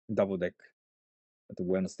 double deck at the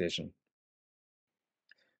Ueno Station.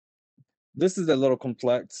 This is a little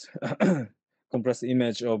complex, compressed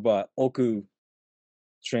image of Oku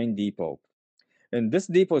train depot. And this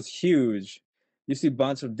depot is huge. You see a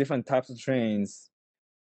bunch of different types of trains.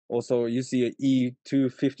 Also, you see a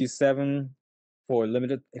E257 for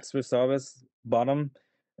limited express service, bottom,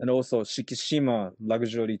 and also Shikishima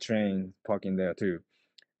luxury train parking there too.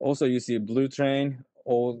 Also, you see a blue train,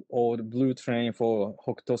 or the blue train for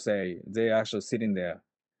Hokutose. They're actually sitting there,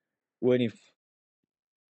 waiting.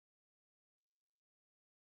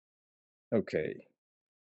 Okay,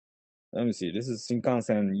 let me see. This is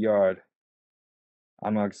Shinkansen yard.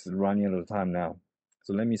 I'm actually running out of time now,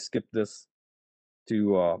 so let me skip this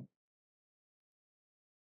to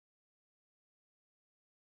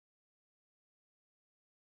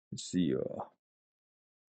let's see.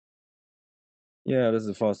 Yeah, this is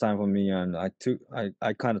the first time for me, and I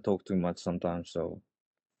kind of talk too much sometimes, so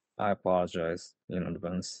I apologize in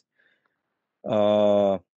advance.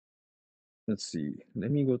 Uh, let's see. Let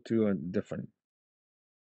me go to a different.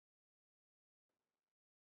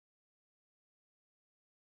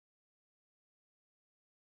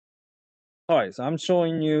 All right, so I'm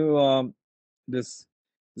showing you this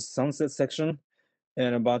sunset section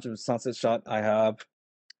and a bunch of sunset shot I have.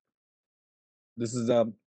 This is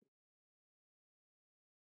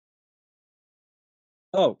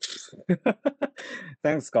oh,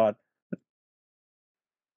 thanks, Scott.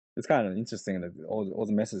 It's kind of interesting that all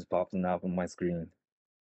the messages popping up on my screen.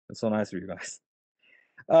 It's so nice for you guys.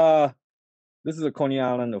 Uh, this is a Coney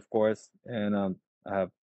Island, of course, and I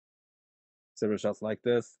have several shots like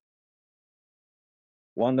this.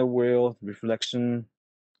 Wonder Wheel, Reflection,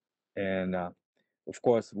 and of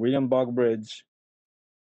course Williamsburg Bridge.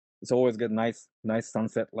 It's always get nice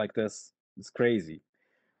sunset like this. It's crazy.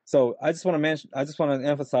 So I just want to mention, I just want to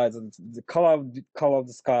emphasize that the color of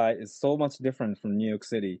the sky is so much different from New York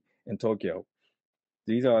City and Tokyo.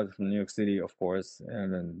 These are from New York City, of course,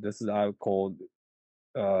 and then this is I would call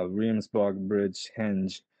Williamsburg Bridge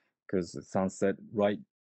Henge because the sunset right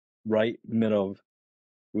middle of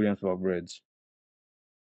Williamsburg Bridge.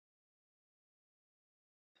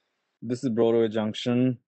 This is Broadway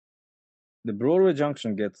Junction. The Broadway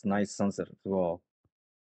Junction gets nice sunset as well,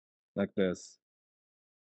 like this.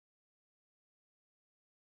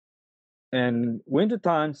 And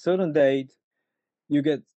wintertime, certain days, you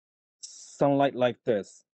get sunlight like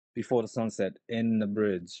this before the sunset in the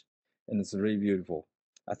bridge, and it's really beautiful.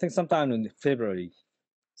 I think sometime in February,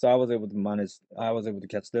 so I was able to manage. I was able to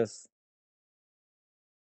catch this.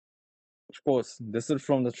 Of course, this is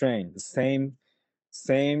from the train. The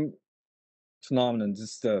same phenomenon.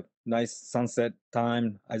 Just a nice sunset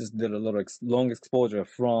time. I just did a little long exposure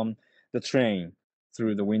from the train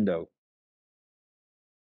through the window,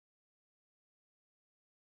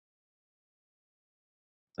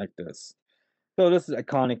 like this. So this is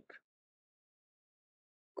iconic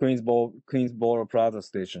Queensboro Plaza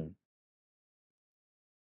Station.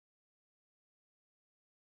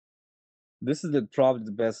 This is probably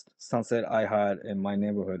the best sunset I had in my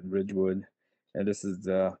neighborhood, Ridgewood, and this is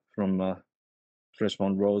from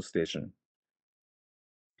Freshman Road Station.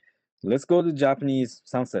 Let's go to Japanese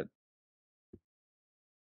sunset.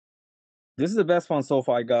 This is the best one so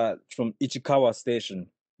far I got from Ichikawa Station,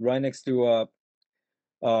 right next to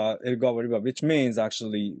Elgawa River, which means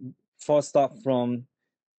actually first stop from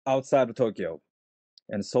outside of Tokyo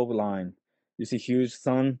and Soba Line. You see huge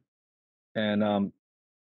sun, and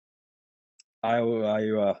I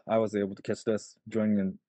was able to catch this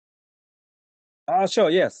during the. Sure,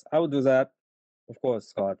 yes, I will do that. Of course,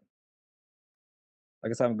 Scott. I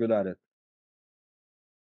guess I'm good at it.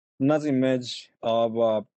 Another image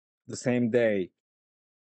of the same day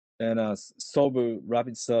and Sobu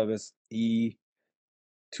Rapid Service E217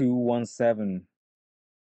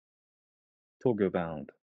 Tokyo bound.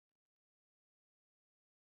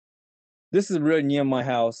 This is really near my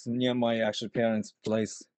house, near my actual parents'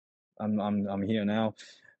 place. I'm here now,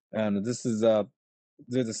 and this is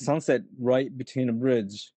there's a sunset right between the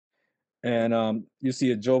bridge, and you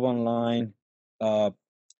see a Joban line,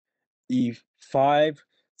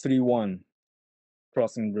 E531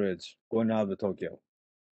 crossing bridge going out of Tokyo.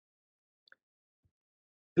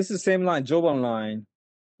 This is the same line, Joban line,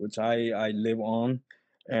 which I live on,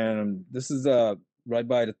 and this is right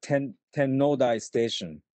by the Ten Nodai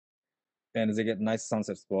station, and they get nice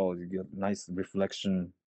sunsets as well. You get nice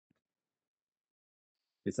reflection.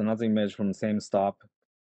 It's another image from the same stop.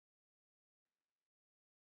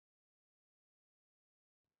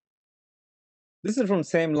 This is from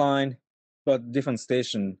same line, but different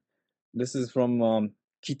station. This is from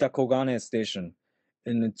Kitakogane Station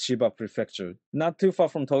in the Chiba Prefecture. Not too far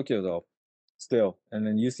from Tokyo though, still. And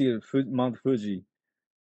then you see Mount Fuji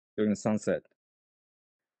during the sunset.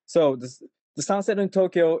 So the sunset in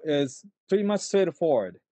Tokyo is pretty much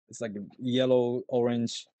straightforward. It's like yellow,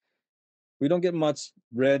 orange. We don't get much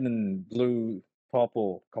red and blue,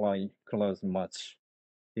 purple colors much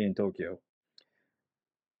here in Tokyo.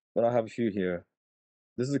 But I have a few here.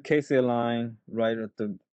 This is the Keisei line right at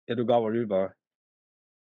the Edogawa River.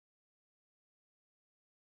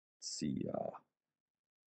 Let's see.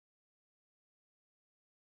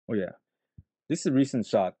 Oh yeah, this is a recent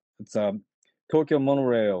shot. It's Tokyo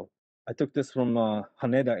monorail. I took this from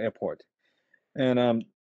Haneda Airport, and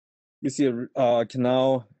you see a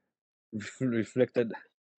canal reflected,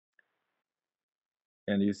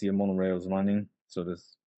 and you see a monorail is running. So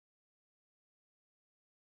this.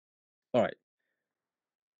 All right,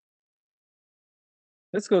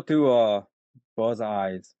 let's go to Buzz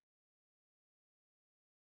Eyes.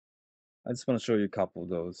 I just want to show you a couple of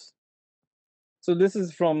those. So this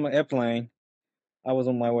is from airplane. I was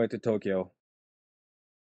on my way to Tokyo.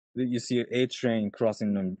 You see an A train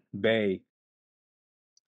crossing the bay.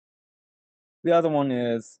 The other one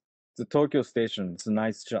is the Tokyo station. It's a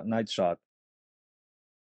nice shot, night shot.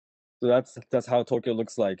 So that's how Tokyo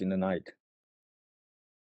looks like in the night.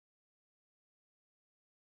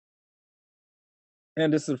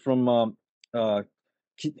 And this is from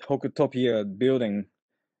Hokutopia building,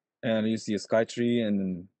 and you see a Skytree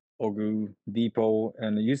and Ogu Depot,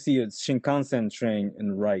 and you see a Shinkansen train in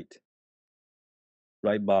the right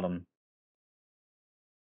bottom.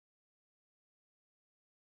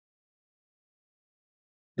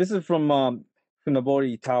 This is from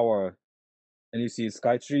Funabori Tower, and you see a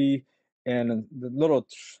Skytree and the little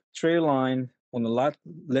trail line on the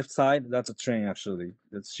left side. That's a train actually.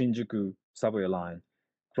 That's Shinjuku subway line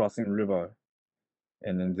crossing the river,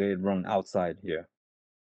 and then they run outside here.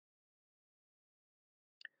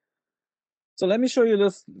 So let me show you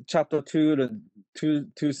this chapter 2, the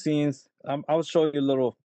two scenes. I'll show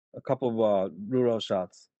you a couple of rural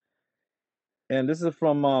shots. And this is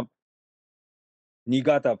from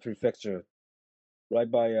Niigata Prefecture, right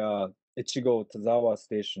by Ichigo Tazawa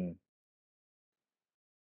Station.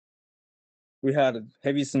 We had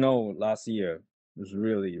heavy snow last year. It was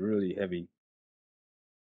really, really heavy.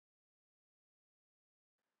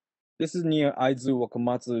 This is near Aizu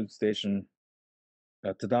Wakamatsu Station,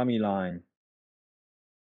 Tadami Line.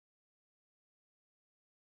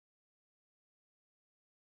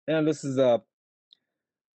 And this is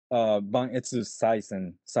Banetsu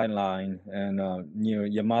Saisen side line and near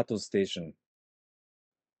Yamato Station.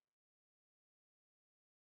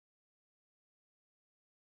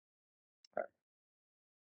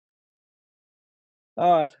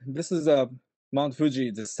 This is Mount Fuji,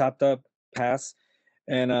 the Sata Pass,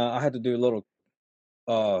 and I had to do a little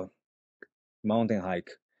mountain hike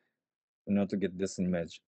in order to get this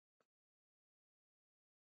image.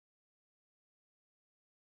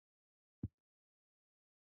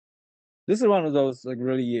 This is one of those like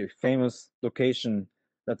really famous location.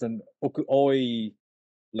 That's an Okuoi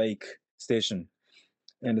Lake station,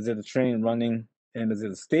 and there's a train running, and there's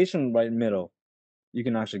a station right in the middle. You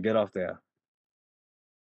can actually get off there.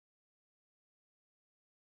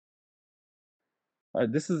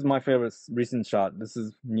 This is my favorite recent shot. This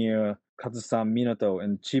is near Katsusan Minato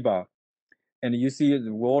in Chiba, and you see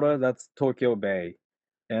the water. That's Tokyo Bay,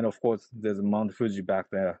 and of course there's Mount Fuji back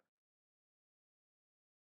there.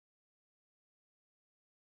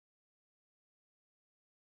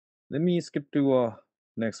 Let me skip to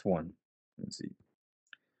next one. Let's see.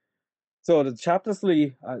 So the chapter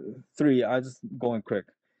three, I just going quick.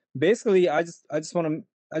 Basically, I just want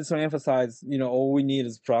to emphasize, all we need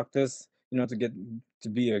is practice, to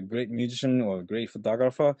be a great musician or a great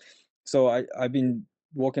photographer. So I've been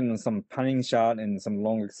working on some panning shot and some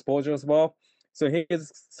long exposure as well. So here's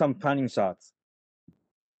some panning shots.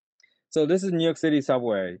 So this is New York City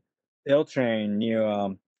subway, L train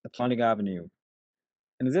near Atlantic Avenue,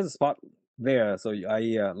 and there's a spot there. So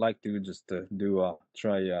I like to just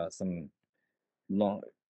try some long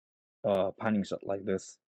panning shot like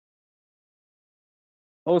this.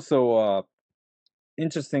 Also,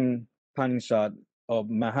 interesting panning shot of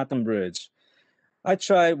Manhattan Bridge. I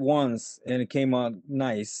tried once and it came out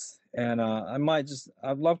nice, and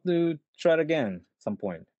I'd love to try it again at some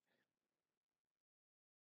point.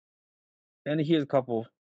 And here's a couple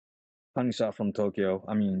funny shot from Tokyo.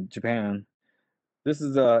 I mean Japan. This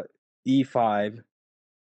is a E5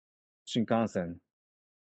 Shinkansen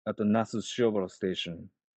at the Nasu station.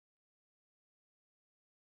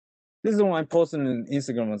 This is one I posted on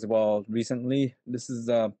Instagram as well recently. This is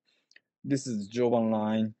Joban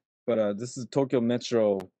line, but this is Tokyo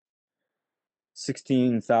Metro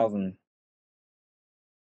 16,000.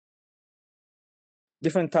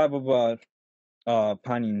 Different type of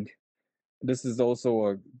panning. This is also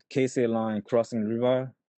a Keisei line crossing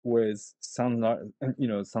river with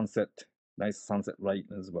sunset, nice sunset light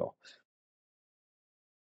as well.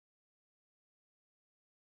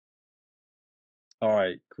 All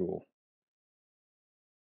right, cool.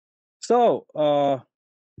 So,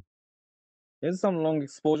 here's some long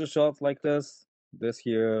exposure shots like this. This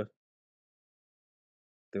here,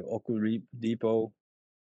 the Oku Depot,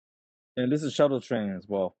 and this is shuttle train as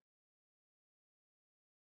well.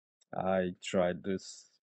 I tried this.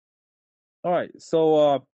 All right,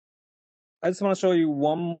 so I just want to show you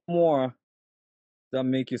one more that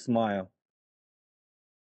make you smile.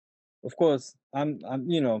 Of course, I'm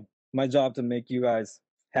my job to make you guys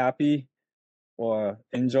happy or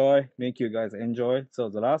make you guys enjoy. So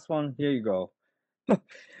the last one, here you go.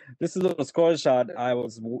 This is a little score shot. I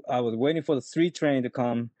was waiting for the street train to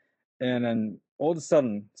come, and then all of a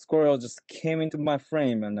sudden, squirrel just came into my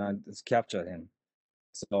frame, and I just captured him.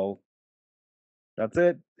 So that's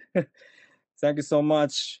it. Thank you so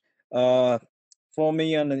much. Follow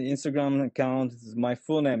me on the Instagram account. This is my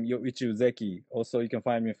full name, Yoichi Uzeki. Also, you can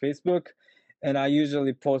find me on Facebook. And I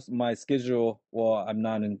usually post my schedule. Well, I'm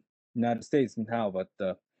not in United States now, but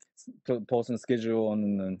posting schedule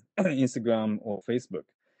on Instagram or Facebook.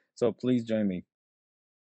 So please join me.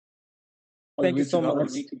 Thank you so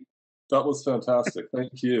much. That was fantastic.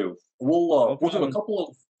 Thank you. We'll have a couple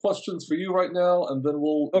of questions for you right now, and then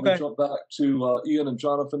we'll jump back to Ian and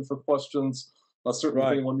Jonathan for questions. Certainly,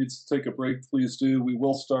 if anyone needs to take a break, please do. We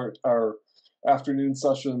will start our afternoon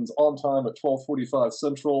sessions on time at 12:45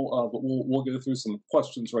 Central, but we'll go through some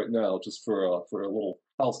questions right now just for a little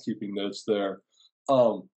housekeeping notes there.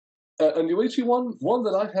 And Yoichi, one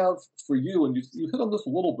that I have for you, and you hit on this a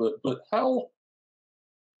little bit, but how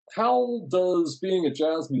does being a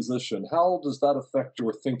jazz musician, how does that affect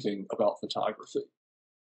your thinking about photography?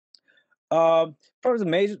 Probably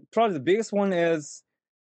the biggest one is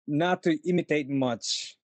not to imitate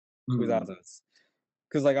much with others,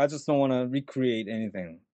 because like I just don't want to recreate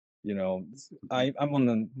anything. I'm on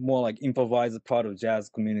the more like improvised part of jazz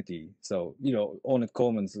community. So Ornette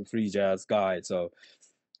Coleman's a free jazz guy, so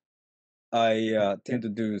I tend to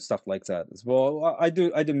do stuff like that as well. I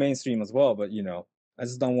do mainstream as well, but I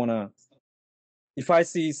just don't want to. If I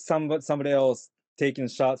see somebody else taking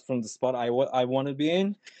shots from the spot I want to be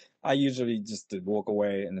in, I usually just walk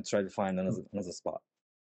away and try to find another spot.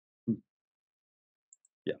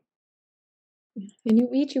 Yeah. And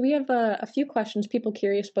Yoichi, we have a few questions. People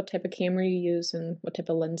curious what type of camera you use and what type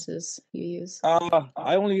of lenses you use.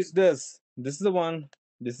 I only use this. This is the one.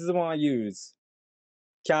 This is the one I use.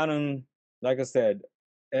 Canon, like I said,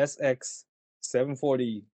 SX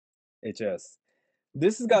 740 HS.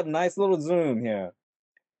 This has got a nice little zoom here.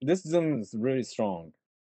 This zoom is really strong.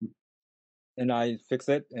 And I fix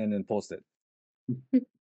it and then post it.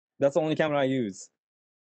 That's the only camera I use.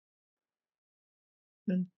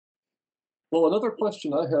 Well, another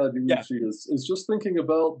question I had, Yoichi, is just thinking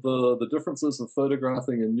about the differences of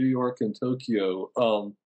photographing in New York and Tokyo.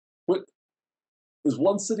 Is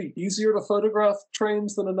one city easier to photograph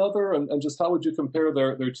trains than another? And just how would you compare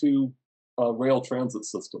their two rail transit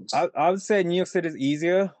systems? I would say New York City is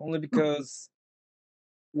easier, only because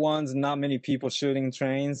one's not many people shooting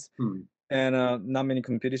trains and not many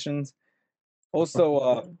competitions.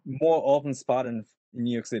 Also, more open spot in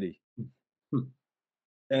New York City.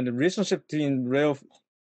 And the relationship between rail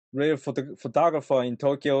photographer in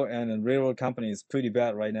Tokyo and the railroad company is pretty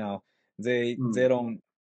bad right now. They don't.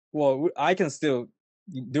 Well, I can still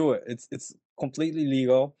do it. It's completely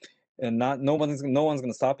legal, and no one's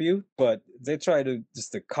gonna stop you. But they try to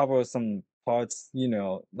just to cover some parts,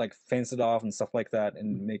 like fence it off and stuff like that,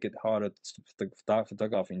 and make it harder to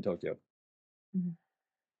photograph in Tokyo.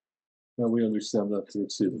 Yeah, we understand that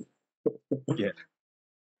too. Yeah.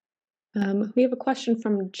 We have a question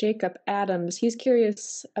from Jacob Adams. He's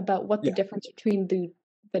curious about what the difference between the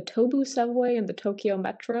Tobu subway and the Tokyo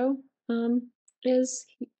Metro is.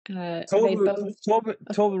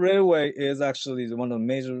 Tobu Railway is actually one of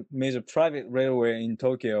the major private railway in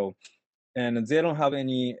Tokyo, and they don't have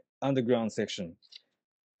any underground section.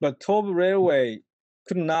 But Tobu Railway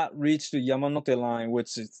could not reach the Yamanote line,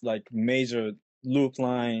 which is like major loop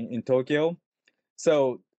line in Tokyo.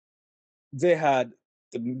 So they had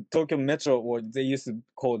the Tokyo Metro, or they used to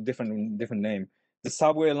call it different name, the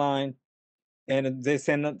subway line, and they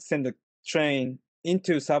send the train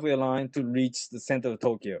into subway line to reach the center of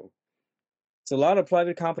Tokyo. So a lot of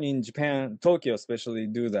private companies in Japan, Tokyo especially,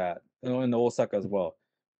 do that, and Osaka as well.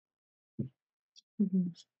 Mm-hmm.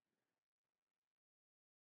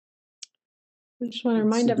 I just want to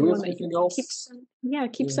remind everyone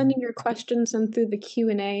that keep sending your questions in through the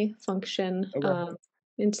Q&A function,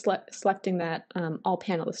 and selecting that all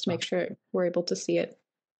panelists to make sure we're able to see it.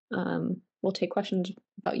 We'll take questions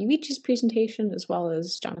about Yoichi's presentation as well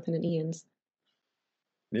as Jonathan and Ian's.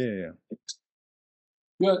 Yeah,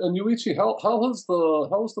 and Yoichi, how has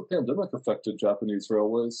the pandemic affected Japanese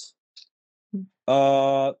railways?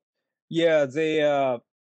 Yeah,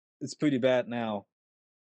 it's pretty bad now,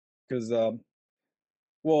 because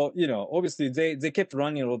well, obviously they kept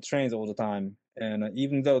running old trains all the time, and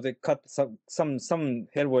even though they cut some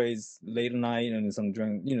headways late at night and some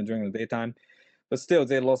during the daytime, but still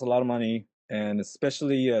they lost a lot of money, and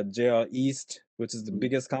especially JR East, which is the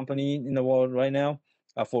biggest company in the world right now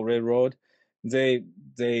for railroad, they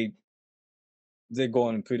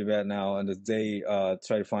going pretty bad now, and they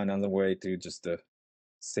try to find another way to just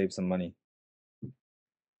save some money.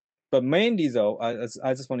 But mainly though, I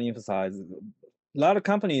just want to emphasize, a lot of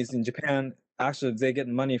companies in Japan, actually, they get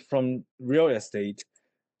money from real estate,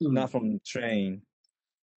 not from train.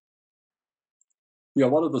 Yeah, a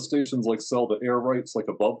lot of the stations like sell the air rights like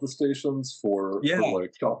above the stations for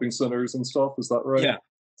like shopping centers and stuff. Is that right? Yeah,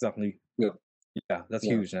 exactly. Yeah, that's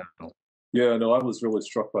huge now. Yeah, no, I was really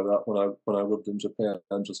struck by that when I lived in Japan,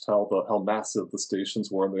 and just how massive the stations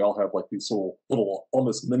were, and they all have like these little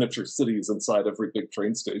almost miniature cities inside every big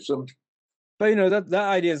train station. But that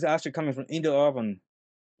idea is actually coming from Indo-urban,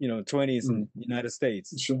 20s in the United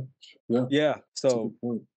States. Sure. Yeah. Yeah. So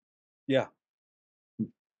yeah.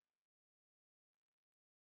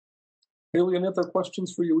 Haley, any other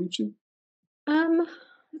questions for Yoichi?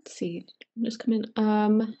 Let's see. Just come in.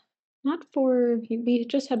 Not for, we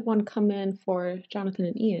just had one come in for Jonathan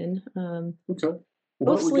and Ian. Okay.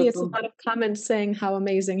 Mostly it's a lot of comments saying how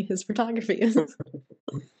amazing his photography is.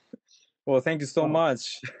 Well, thank you so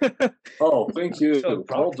much. Oh, thank you.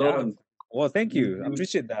 Well done. Well, thank you. I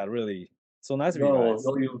appreciate that, really. So nice of you guys.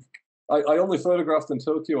 I only photographed in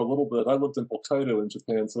Tokyo a little bit. I lived in Hokkaido in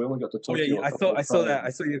Japan, so I only got to Tokyo. Oh, yeah, I saw that. I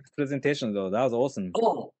saw your presentation, though. That was awesome.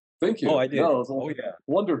 Oh, thank you. Oh, I did. No, it was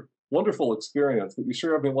a wonderful experience. But you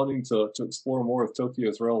sure have been wanting to explore more of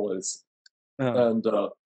Tokyo's railways. And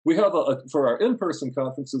we have for our in-person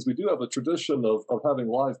conferences, we do have a tradition of having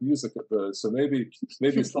live music at those. So maybe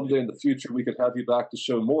someday in the future we could have you back to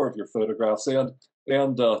show more of your photographs and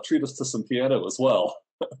treat us to some piano as well.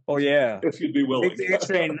 Oh yeah, if you'd be willing. Take the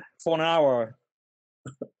train for an hour.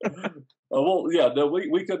 Well, yeah, no,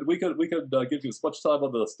 we could give you as much time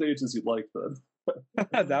on the stage as you'd like then.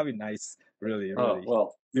 That'd be nice, really.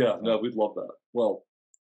 Well, yeah, no, we'd love that. Well,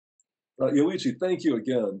 Yoichi, thank you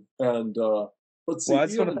again, and let's see. Well, I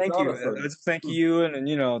just want to thank you. I just thank you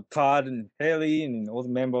and Todd and Haley and all the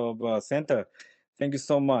members of Center. Thank you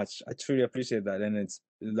so much. I truly appreciate that, and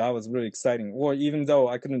that was really exciting. Or even though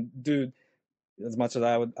I couldn't do as much as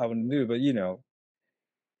I would do, but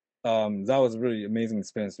that was a really amazing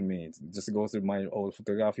experience for me. Just to go through my old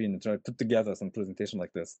photography and try to put together some presentation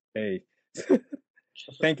like this. Hey,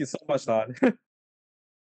 thank you so much, Todd,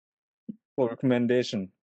 for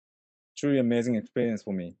recommendation. Truly amazing experience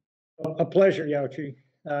for me. A pleasure, Yoichi.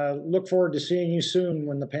 Look forward to seeing you soon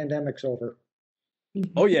when the pandemic's over.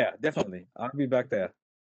 Oh yeah, definitely. I'll be back there.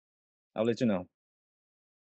 I'll let you know.